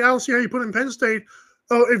Ohio State. I don't see how you put in Penn State.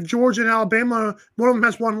 Oh, if Georgia and Alabama, one of them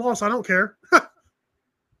has 1 loss, I don't care. But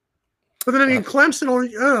then I mean,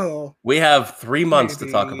 Clemson. We have 3 months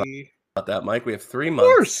to talk about that, Mike. We have 3 months.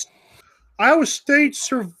 Of course. Iowa State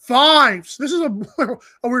survives. This is a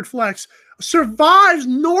weird flex. Survives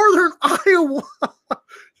Northern Iowa.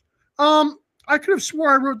 I could have swore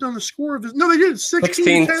I wrote down the score of this. No, they did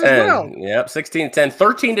 16-10 as well. Yep, 16-10,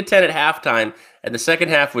 13-10 at halftime, and the second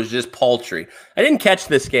half was just paltry. I didn't catch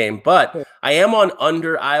this game, but I am on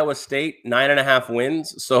under Iowa State 9.5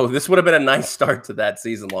 wins. So this would have been a nice start to that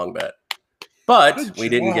season-long bet. But we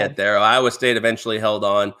didn't get there. Iowa State eventually held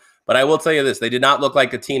on. But I will tell you this, they did not look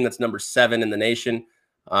like a team that's number 7 in the nation.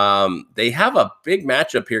 They have a big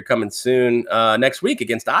matchup here coming soon next week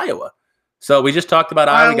against Iowa. So we just talked about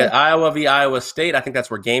Iowa v. Iowa State. I think that's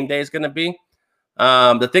where game day is going to be.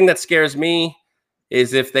 The thing that scares me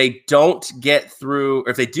is if they don't get through, or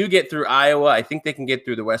if they do get through Iowa, I think they can get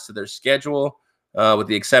through the rest of their schedule. with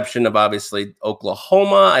the exception of obviously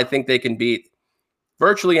Oklahoma. I think they can beat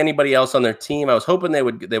virtually anybody else on their team. I was hoping they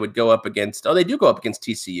would go up against. Oh, they do go up against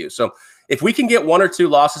TCU. So if we can get 1 or 2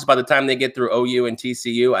 losses by the time they get through OU and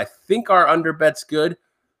TCU, I think our under bet's good.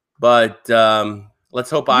 But let's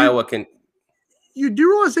hope Iowa can. You do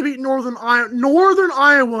realize they beat Northern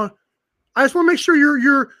Iowa. I just want to make sure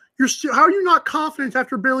you're still. How are you not confident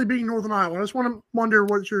after barely beating Northern Iowa? I just want to wonder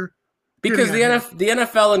what you're. Because the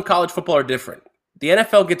NFL and college football are different. The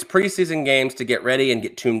NFL gets preseason games to get ready and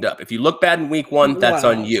get tuned up. If you look bad in week 1, that's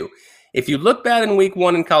on you. If you look bad in week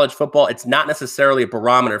 1 in college football, it's not necessarily a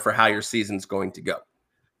barometer for how your season's going to go.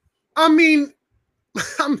 I mean,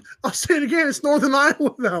 I'll say it again. It's Northern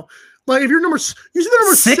Iowa, though. Like, if you're number 7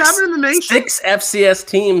 in the nation. 6 FCS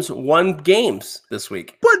teams won games this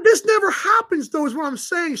week. But this never happens, though, is what I'm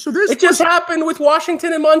saying. So it just happened with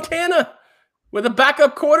Washington and Montana with a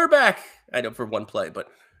backup quarterback. I know for one play, but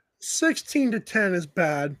 16-10 is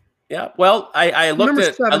bad. Yeah, well, I looked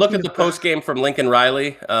at the post game from Lincoln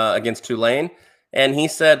Riley against Tulane, and he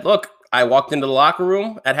said, "Look, I walked into the locker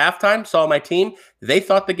room at halftime, saw my team. They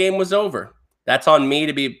thought the game was over. That's on me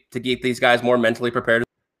to get these guys more mentally prepared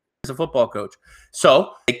as a football coach.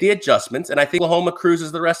 So make the adjustments, and I think Oklahoma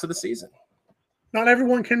cruises the rest of the season." Not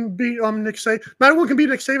everyone can beat Nick Saban. Not everyone can beat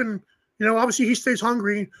Nick Saban. You know, obviously he stays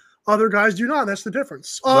hungry. Other guys do not. That's the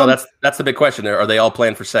difference. Well, that's the big question there. Are they all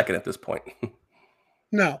playing for second at this point?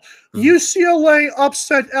 No. UCLA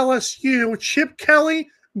upset LSU. Chip Kelly,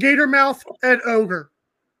 Gatormouth, Ed Ogre.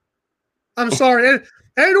 I'm sorry.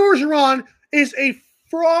 Ed Orgeron is a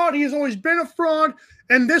fraud. He has always been a fraud.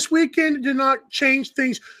 And this weekend did not change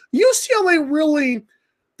things. UCLA really,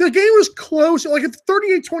 the game was close. Like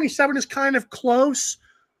 38-27 is kind of close.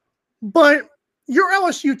 But you're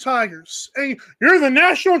LSU Tigers. And you're the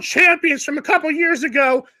national champions from a couple years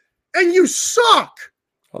ago. And you suck.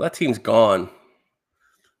 Well, that team's gone.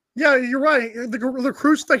 Yeah, you're right. The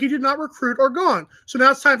recruits that he did not recruit are gone. So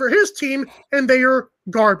now it's time for his team, and they are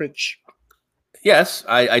garbage. Yes,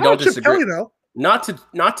 I don't disagree. Kelly, though. Not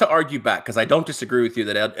to argue back, because I don't disagree with you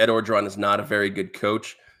that Ed Orgeron is not a very good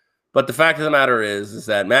coach. But the fact of the matter is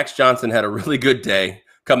that Max Johnson had a really good day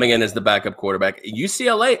coming in as the backup quarterback.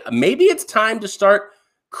 UCLA, maybe it's time to start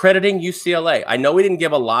crediting UCLA. I know we didn't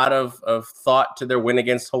give a lot of thought to their win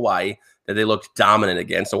against Hawaii, that they looked dominant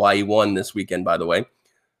against. Hawaii won this weekend, by the way.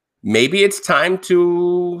 Maybe it's time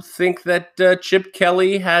to think that Chip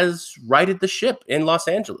Kelly has righted the ship in Los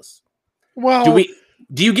Angeles. Well,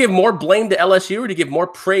 do you give more blame to LSU or do you give more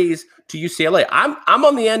praise to UCLA? I'm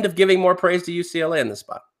on the end of giving more praise to UCLA in this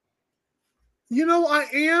spot. You know, I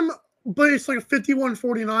am, but it's like a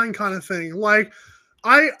 51-49 kind of thing. Like,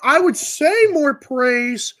 I would say more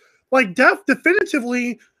praise, like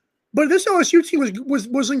definitively, but this LSU team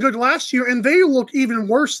wasn't good last year, and they look even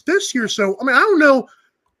worse this year. So, I mean, I don't know.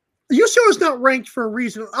 UCLA is not ranked for a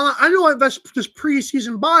reason. I know that's just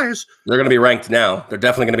preseason bias. They're going to be ranked now. They're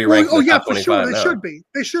definitely going to be ranked. In the top 25 sure. They should be.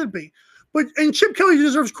 They should be. And Chip Kelly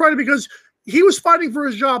deserves credit because he was fighting for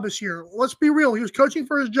his job this year. Let's be real. He was coaching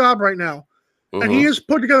for his job right now. Mm-hmm. And he has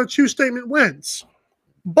put together 2 statement wins.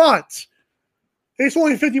 But it's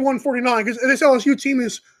only 51-49 because this LSU team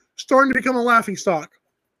is starting to become a laughingstock.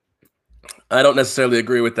 I don't necessarily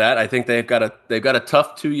agree with that. I think they've got a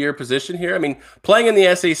tough 2-year position here. I mean, playing in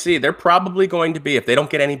the SEC, they're probably going to be, if they don't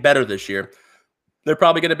get any better this year, they're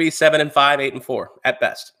probably going to be 7-5, 8-4 at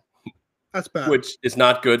best. That's bad. Which is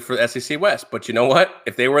not good for the SEC West. But you know what?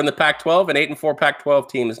 If they were in the Pac-12, an 8-4 Pac-12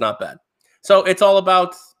 team is not bad. So it's all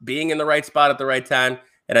about being in the right spot at the right time.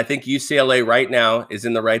 And I think UCLA right now is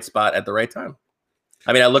in the right spot at the right time.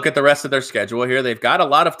 I mean, I look at the rest of their schedule here. They've got a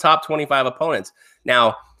lot of top 25 opponents.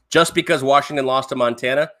 Now, just because Washington lost to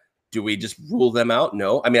Montana, do we just rule them out?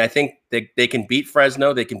 No. I mean, I think they can beat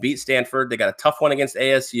Fresno. They can beat Stanford. They got a tough one against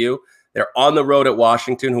ASU. They're on the road at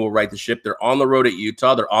Washington, who will right the ship. They're on the road at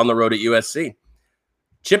Utah. They're on the road at USC.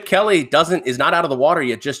 Chip Kelly is not out of the water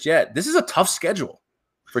just yet. This is a tough schedule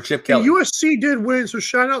for Chip Kelly. USC did win, so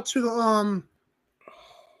shout out to the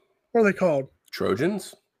what are they called?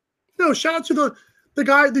 Trojans? No, shout out to the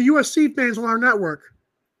USC fans on our network.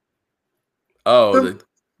 Oh,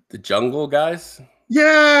 the Jungle guys?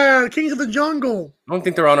 Yeah, Kings of the Jungle. I don't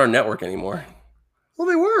think they're on our network anymore. Well,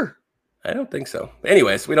 they were. I don't think so.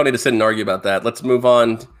 Anyways, we don't need to sit and argue about that. Let's move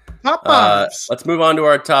on. Top 5. Let's move on to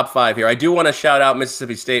our top 5 here. I do want to shout out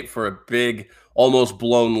Mississippi State for a big, almost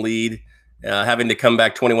blown lead, having to come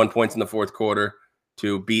back 21 points in the fourth quarter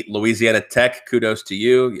to beat Louisiana Tech. Kudos to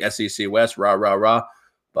you, SEC West, rah, rah, rah.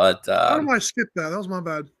 But how did I skip that? That was my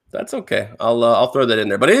bad. That's okay. I'll throw that in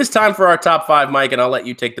there. But it is time for our top 5, Mike, and I'll let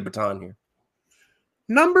you take the baton here.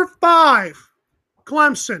 Number 5,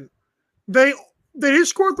 Clemson. They they did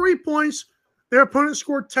score 3 points. Their opponent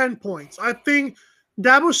scored 10 points. I think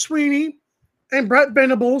Dabo Swinney and Brett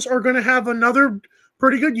Venables are going to have another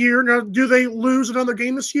pretty good year. Now, do they lose another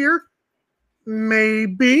game this year?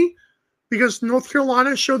 Maybe, because North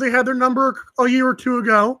Carolina showed they had their number a year or two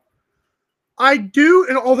ago. I do,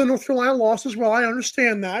 and all the North Carolina lost as well. I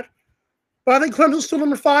understand that. But I think Clemson's still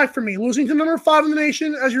number 5 for me. Losing to number 5 in the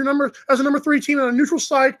nation as a number 3 team on a neutral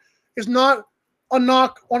site is not a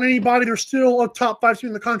knock on anybody. They're still a top 5 team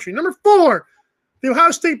in the country. Number 4, the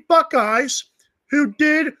Ohio State Buckeyes, who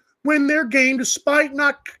did win their game despite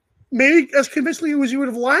not maybe as convincingly as you would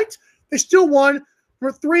have liked. They still won.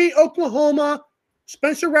 Number 3, Oklahoma.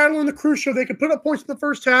 Spencer Rattler and the Crew Show. They could put up points in the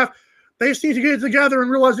first half. They just need to get it together and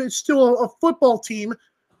realize that it's still a football team.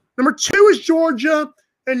 Number 2 is Georgia.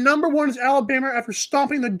 And number 1 is Alabama after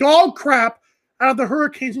stomping the dog crap out of the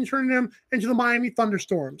Hurricanes and turning them into the Miami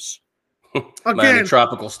Thunderstorms. Again, Miami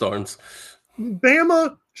Tropical Storms.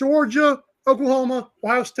 Bama, Georgia, Oklahoma,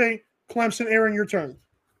 Ohio State, Clemson. Aaron, your turn.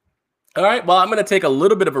 All right. Well, I'm going to take a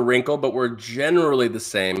little bit of a wrinkle, but we're generally the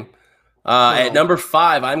same. At number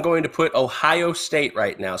 5, I'm going to put Ohio State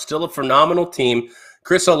right now. Still a phenomenal team.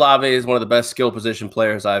 Chris Olave is one of the best skill position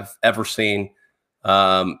players I've ever seen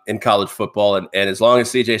in college football. And as long as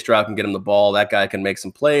CJ Stroud can get him the ball, that guy can make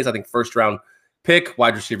some plays. I think first-round pick,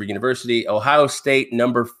 wide receiver university. Ohio State,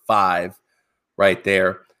 number 5 right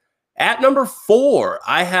there. At number 4,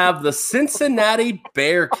 I have the Cincinnati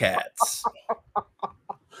Bearcats.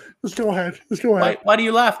 Let's go ahead. Why do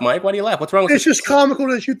you laugh, Mike? Why do you laugh? What's wrong with It's just comical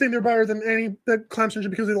that you think they're better than that Clemson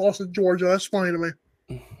just because they lost to Georgia. That's funny to me.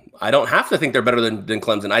 I don't have to think they're better than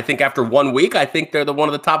Clemson. I think after 1 week, I think they're one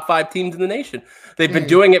of the top 5 teams in the nation. They've been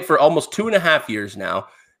doing it for almost 2.5 years now,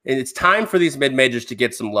 and it's time for these mid-majors to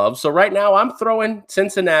get some love. So right now, I'm throwing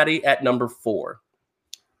Cincinnati at number 4.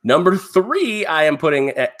 Number 3, I am putting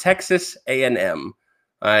at Texas A&M.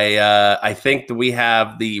 I think that we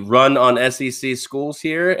have the run on SEC schools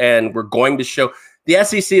here, and we're going to show – the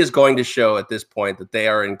SEC is going to show at this point that they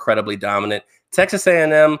are incredibly dominant. Texas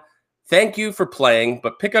A&M, thank you for playing,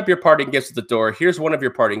 but pick up your parting gifts at the door. Here's one of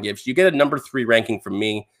your parting gifts. You get a number 3 ranking from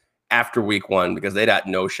me after week 1 because they got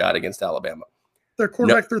no shot against Alabama. Their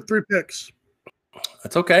quarterback threw 3 picks.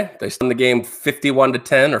 That's okay. They won the game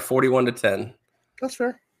 51-10 or 41-10. That's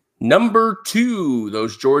fair. Number 2,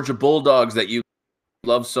 those Georgia Bulldogs that you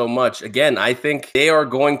love so much. Again, I think they are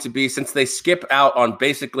going to be, since they skip out on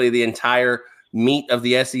basically the entire meat of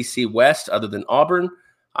the SEC West other than Auburn,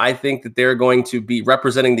 I think that they're going to be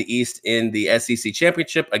representing the East in the SEC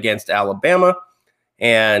championship against Alabama.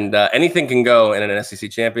 And anything can go in an SEC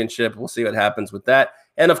championship. We'll see what happens with that.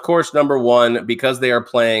 And of course, number 1, because they are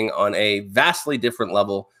playing on a vastly different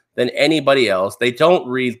level than anybody else. They don't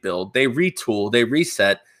rebuild, they retool, they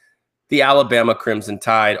reset. The Alabama Crimson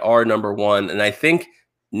Tide are number 1. And I think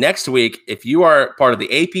next week, if you are part of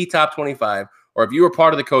the AP Top 25 or if you are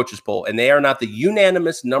part of the coaches poll and they are not the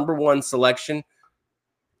unanimous number 1 selection,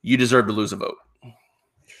 you deserve to lose a vote.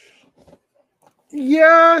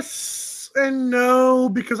 Yes and no,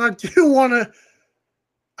 because I do want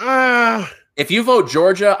to. If you vote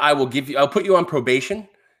Georgia, I'll put you on probation.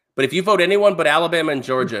 But if you vote anyone but Alabama and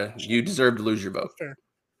Georgia, you deserve to lose your vote. Fair.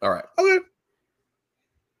 All right. Okay.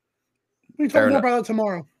 We can talk more about it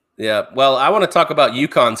tomorrow. Yeah. Well, I want to talk about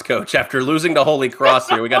UConn's coach after losing to Holy Cross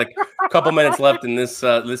here. We got a couple minutes left in this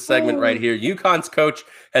segment right here. UConn's coach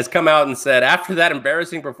has come out and said after that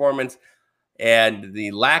embarrassing performance and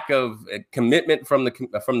the lack of commitment from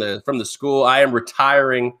the school, I am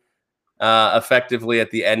retiring effectively at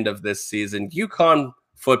the end of this season. UConn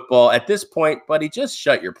football at this point, buddy, just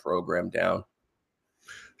shut your program down.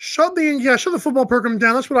 Shut the football program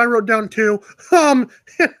down. That's what I wrote down too. I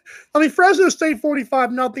mean, Fresno State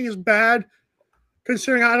 45-0 is bad,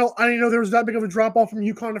 considering I didn't know there was that big of a drop off from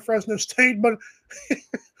UConn to Fresno State. But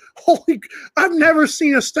I've never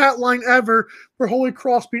seen a stat line ever where Holy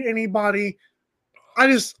Cross beat anybody.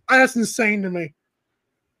 That's insane to me.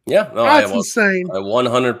 Yeah, no, that's insane. I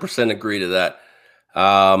 100% agree to that.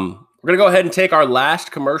 We're going to go ahead and take our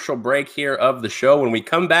last commercial break here of the show. When we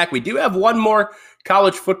come back, we do have one more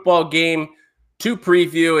college football game to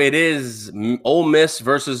preview. It is Ole Miss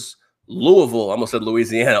versus Louisville. I almost said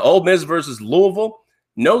Louisiana. Ole Miss versus Louisville.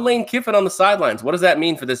 No Lane Kiffin on the sidelines. What does that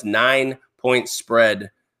mean for this 9-point spread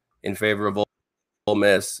in favor of Ole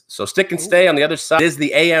Miss? So stick and stay. On the other side is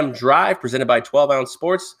the AM Drive presented by 12 Ounce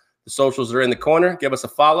Sports. The socials are in the corner. Give us a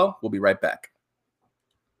follow. We'll be right back.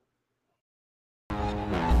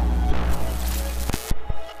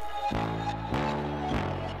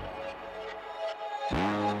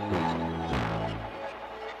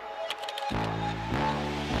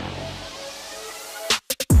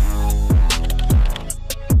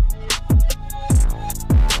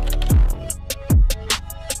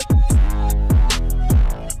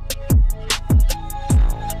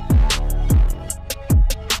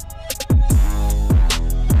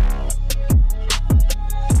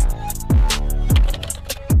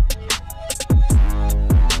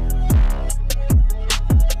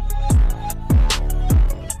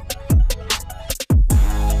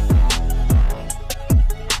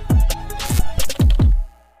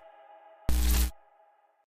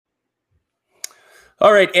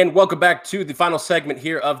 All right, and welcome back to the final segment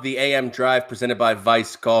here of the AM Drive presented by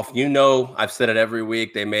Vice Golf. You know, I've said it every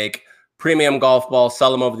week. They make premium golf balls,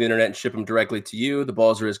 sell them over the internet, and ship them directly to you. The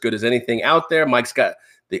balls are as good as anything out there. Mike's got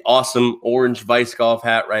the awesome orange Vice Golf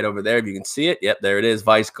hat right over there. If you can see it, yep, there it is,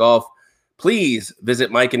 Vice Golf. Please visit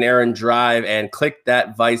Mike and Aaron Drive and click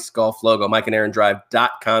that Vice Golf logo,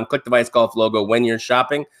 mikeandaarondrive.com. Click the Vice Golf logo when you're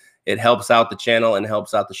shopping. It helps out the channel and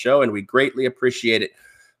helps out the show, and we greatly appreciate it.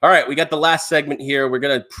 All right, we got the last segment here. We're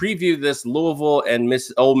going to preview this Louisville and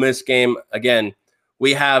Ole Miss game. Again,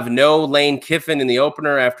 we have no Lane Kiffin in the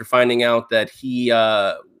opener after finding out that he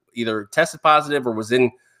either tested positive or was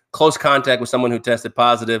in close contact with someone who tested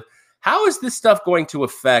positive. How is this stuff going to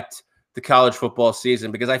affect the college football season?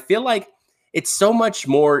 Because I feel like it's so much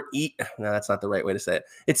more no, that's not the right way to say it.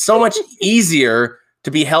 It's so much easier to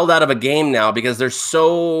be held out of a game now because they're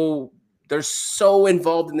so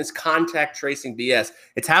involved in this contact tracing BS.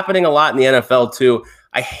 It's happening a lot in the NFL too.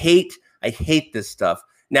 I hate this stuff.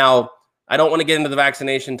 Now, I don't want to get into the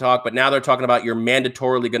vaccination talk, but now they're talking about you're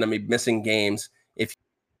mandatorily going to be missing games if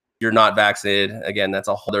you're not vaccinated. Again, that's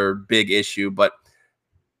a whole other big issue, but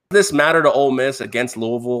this matter to Ole Miss against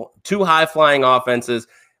Louisville. Two high-flying offenses.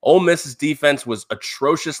 Ole Miss's defense was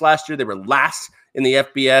atrocious last year. They were last in the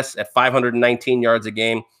FBS at 519 yards a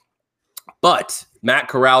game. But Matt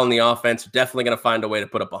Corral and the offense are definitely going to find a way to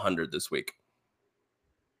put up 100 this week.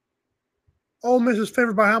 Ole Miss is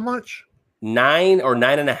favored by how much? 9 or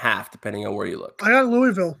 9.5, depending on where you look. I got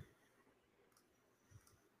Louisville.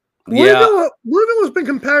 Yeah. Louisville has been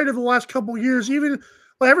competitive the last couple of years. Even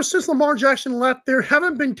ever since Lamar Jackson left, they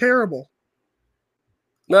haven't been terrible.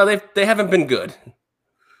 No, they haven't been good.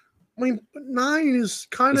 I mean, 9 is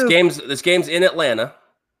kind of this game's in Atlanta.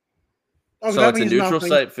 Oh, so it's a neutral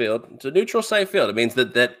site field. It's a neutral site field. It means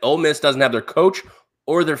that Ole Miss doesn't have their coach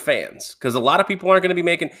or their fans because a lot of people aren't going to be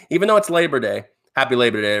making, even though it's Labor Day. Happy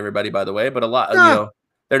Labor Day, everybody, by the way. But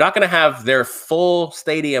they're not going to have their full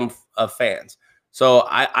stadium of fans. So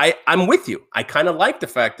I'm with you. I kind of like the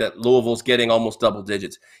fact that Louisville's getting almost double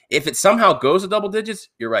digits. If it somehow goes to double digits,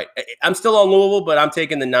 you're right. I'm still on Louisville, but I'm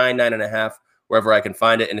taking the 9.5 wherever I can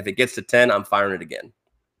find it. And if it gets to 10, I'm firing it again.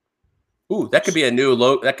 Ooh, that could be a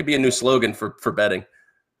new slogan for betting.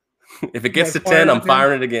 If it gets to 10, I'm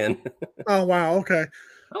firing it again. Oh wow, okay.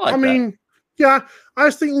 I mean, yeah, I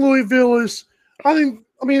just think Louisville is. I mean,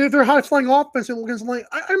 if they're high flying offense against Lane,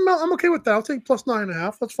 I'm okay with that. I'll take plus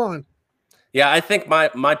 9.5. That's fine. Yeah, I think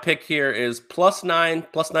my pick here is plus 9,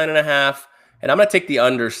 plus 9.5, and I'm going to take the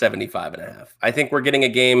under 75.5. I think we're getting a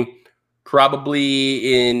game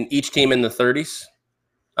probably in each team in the 30s.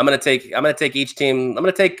 I'm gonna take each team. I'm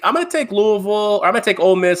gonna take Louisville. Or I'm gonna take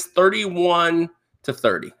Ole Miss 31-30.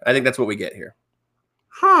 I think that's what we get here.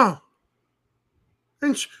 Huh?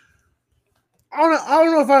 And I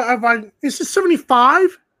don't know if I is it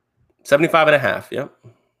 75? 75.5. Yep.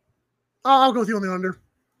 I'll go with you on the under.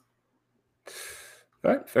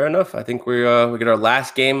 All right, fair enough. I think we get our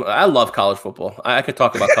last game. I love college football. I could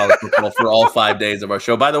talk about college football for all 5 days of our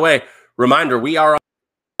show. By the way, reminder: we are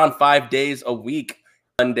on 5 days a week.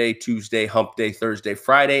 Monday, Tuesday, hump day, Thursday,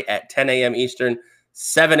 Friday at 10 a.m. Eastern,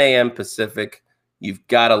 7 a.m. Pacific. You've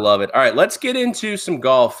got to love it. All right, let's get into some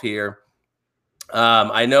golf here.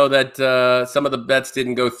 I know that some of the bets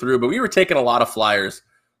didn't go through, but we were taking a lot of flyers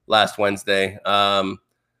last Wednesday. I'm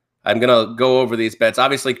going to go over these bets.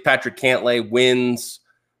 Obviously, Patrick Cantlay wins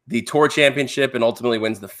the Tour Championship and ultimately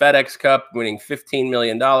wins the FedEx Cup, winning $15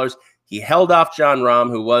 million. He held off Jon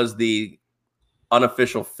Rahm, who was the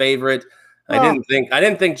unofficial favorite. I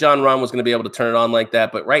didn't think Jon Rahm was going to be able to turn it on like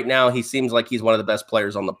that, but right now he seems like he's one of the best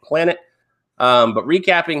players on the planet. But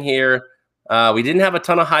recapping here, we didn't have a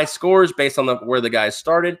ton of high scores based on where the guys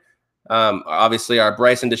started. Obviously, our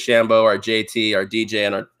Bryson DeChambeau, our JT, our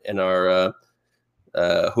DJ, and our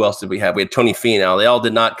who else did we have? We had Tony Finau. They all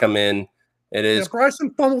did not come in.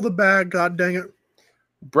 Bryson fumbled the bag. God dang it.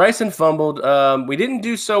 Bryson fumbled. We didn't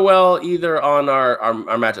do so well either on our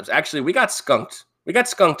matchups. Actually, we got skunked. We got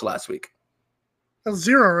skunked last week. That's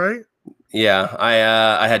 0, right? Yeah,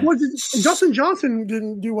 I had. Justin Johnson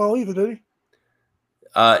didn't do well either, did he?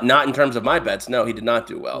 Not in terms of my bets. No, he did not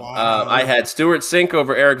do well. Wow. I had Stuart Sink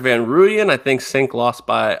over Eric Van Rooyen. I think Sink lost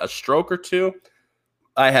by a stroke or two.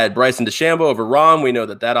 I had Bryson DeChambeau over Rahm. We know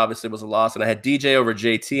that obviously was a loss. And I had DJ over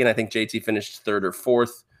JT, and I think JT finished 3rd or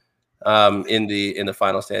 4th in the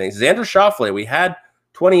final standings. Xander Schauffele, we had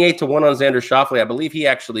 28-1 on Xander Schauffele. I believe he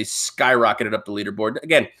actually skyrocketed up the leaderboard.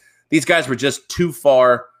 Again, these guys were just too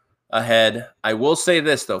far ahead. I will say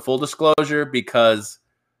this, though, full disclosure, because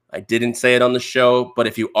I didn't say it on the show, but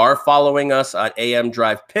if you are following us on AM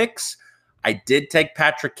Drive Picks, I did take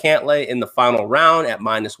Patrick Cantlay in the final round at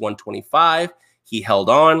 -125. He held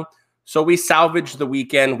on. So we salvaged the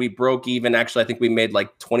weekend. We broke even. Actually, I think we made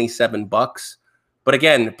like $27. But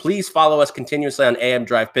again, please follow us continuously on AM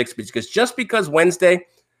Drive Picks, because just because Wednesday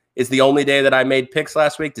is the only day that I made picks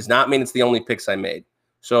last week does not mean it's the only picks I made.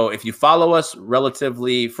 So if you follow us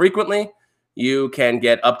relatively frequently, you can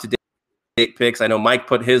get up-to-date picks. I know Mike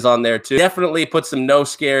put his on there too. Definitely put some no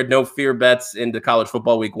scared, no fear bets into college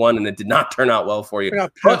football week 1, and it did not turn out well for you.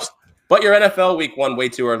 But your NFL week 1 way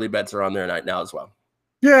too early bets are on there right now as well.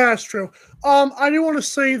 Yeah, that's true. I do want to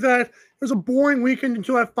say that it was a boring weekend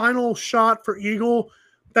until that final shot for Eagle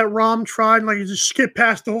that Rom tried, and like he just skipped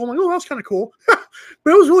past the hole. I'm like, oh, that's kind of cool.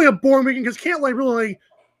 But it was really a boring weekend because Cantlay really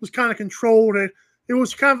was kind of controlled it. It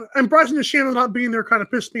was kind of, and Bryson DeChambeau not being there kind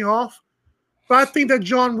of pissed me off. But I think that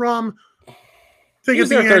John Rom, he was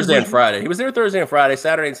there Thursday and Friday. He was there Thursday and Friday.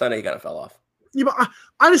 Saturday and Sunday, he kind of fell off. Yeah, but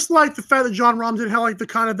I just like the fact that John Rom did have like the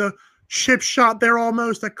kind of the chip shot there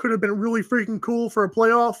almost that could have been really freaking cool for a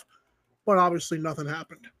playoff, but obviously nothing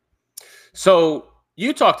happened. So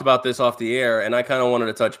you talked about this off the air, and I kind of wanted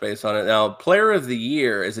to touch base on it. Now, Player of the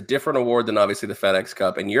Year is a different award than obviously the FedEx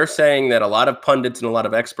Cup, and you're saying that a lot of pundits and a lot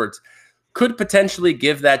of experts could potentially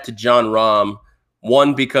give that to John Rahm,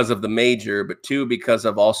 1, because of the major, but 2, because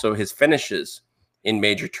of also his finishes in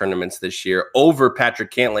major tournaments this year over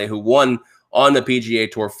Patrick Cantlay, who won on the PGA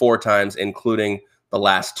Tour 4 times, including the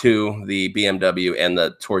last 2, the BMW and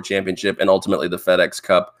the Tour Championship, and ultimately the FedEx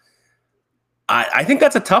Cup. I think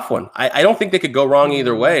that's a tough one. I don't think they could go wrong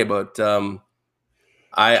either way, but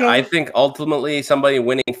I think ultimately somebody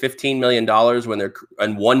winning $15 million when they're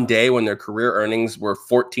in one day when their career earnings were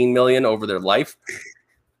 $14 million over their life.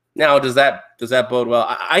 Now, does that bode well?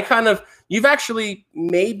 I kind of, you've actually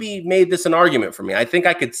maybe made this an argument for me. I think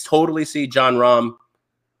I could totally see John Rahm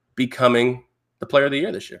becoming the Player of the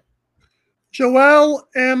Year this year. Joel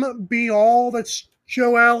M. Beall, that's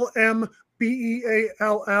Joel M.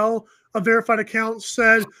 Beall, a verified account,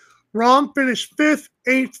 said Rahm finished 5th,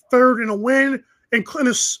 8th, 3rd in a win,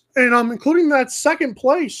 including that second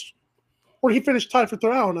place where he finished tied for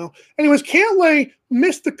 3rd. I don't know. Anyways, Cantlay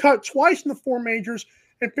missed the cut twice in the 4 majors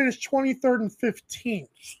and finished 23rd and 15th.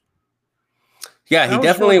 Yeah, he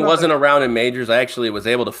definitely wasn't around in majors. I actually was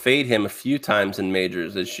able to fade him a few times in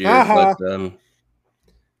majors this year. But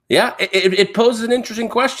yeah, it poses an interesting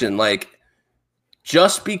question. Like,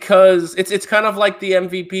 just because it's kind of like the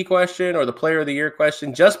MVP question or the Player of the Year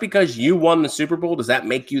question. Just because you won the Super Bowl, does that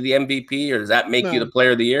make you the MVP or does that make you the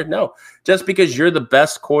Player of the Year? No. Just because you're the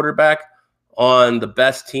best quarterback on the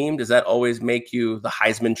best team, does that always make you the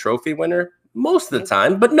Heisman Trophy winner? Most of the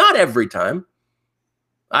time, but not every time.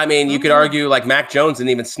 I mean, you could argue like Mac Jones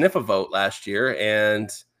didn't even sniff a vote last year,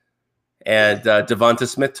 and Devonta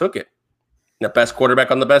Smith took it. The best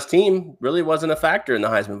quarterback on the best team really wasn't a factor in the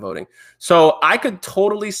Heisman voting. So I could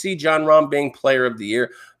totally see John Rahm being Player of the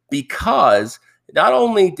Year because not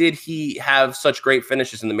only did he have such great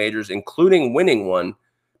finishes in the majors, including winning one,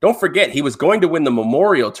 don't forget he was going to win the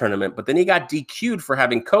Memorial Tournament, but then he got DQ'd for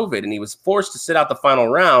having COVID, and he was forced to sit out the final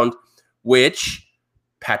round, which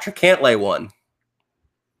Patrick Cantlay won.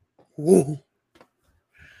 Whoa.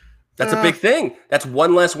 That's a big thing. That's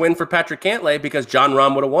one less win for Patrick Cantlay because John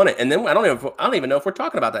Rahm would have won it. And then I don't even know if we're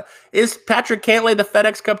talking about that. Is Patrick Cantlay the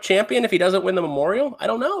FedEx Cup champion if he doesn't win the Memorial? I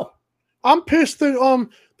don't know. I'm pissed that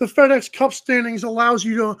the FedEx Cup standings allows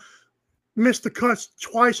you to miss the cuts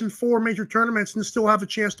twice in 4 major tournaments and still have a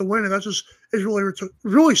chance to win it. That just is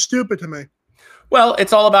really stupid to me. Well,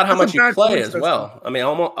 it's all about how much you play as well. I mean,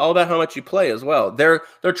 all about how much you play as well. They're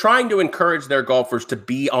trying to encourage their golfers to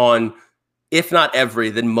be on, if not every,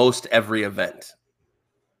 then most every event.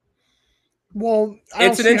 Well,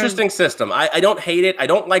 it's an interesting system. I don't hate it. I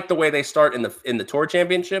don't like the way they start in the Tour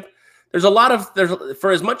Championship. There's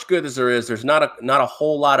for as much good as there is, there's not a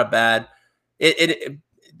whole lot of bad. It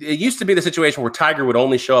used to be the situation where Tiger would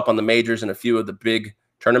only show up on the majors and a few of the big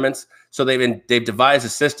tournaments. So they've devised a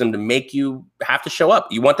system to make you have to show up.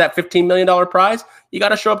 You want that $15 million prize? You got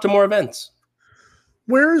to show up to more events.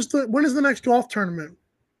 When is the next golf tournament?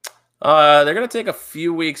 They're going to take a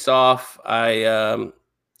few weeks off. Is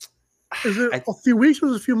it a few weeks or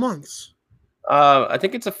is it a few months? I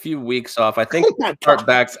think it's a few weeks off. I think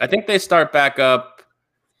they start back up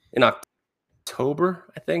in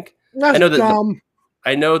October, I think. That's dumb.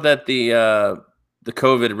 I know that the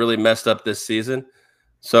COVID really messed up this season.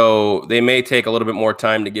 So they may take a little bit more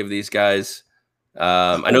time to give these guys.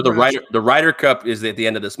 I know the Ryder Cup is at the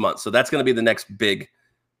end of this month, so that's going to be the next big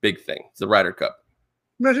thing. It's the Ryder Cup.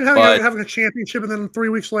 Imagine having a championship and then 3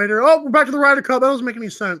 weeks later, oh, we're back to the Ryder Cup. That doesn't make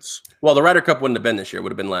any sense. Well, the Ryder Cup wouldn't have been this year; it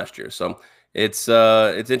would have been last year. So it's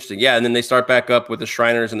interesting, yeah. And then they start back up with the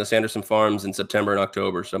Shriners and the Sanderson Farms in September and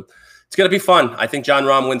October. So It's going to be fun. I think John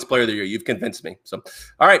Rahm wins Player of the Year. You've convinced me. So,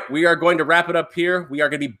 all right, we are going to wrap it up here. We are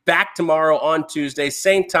going to be back tomorrow on Tuesday,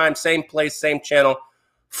 same time, same place, same channel.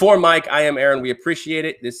 For Mike, I am Aaron. We appreciate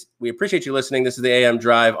it. We appreciate you listening. This is the AM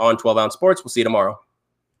Drive on 12 Ounce Sports. We'll see you tomorrow.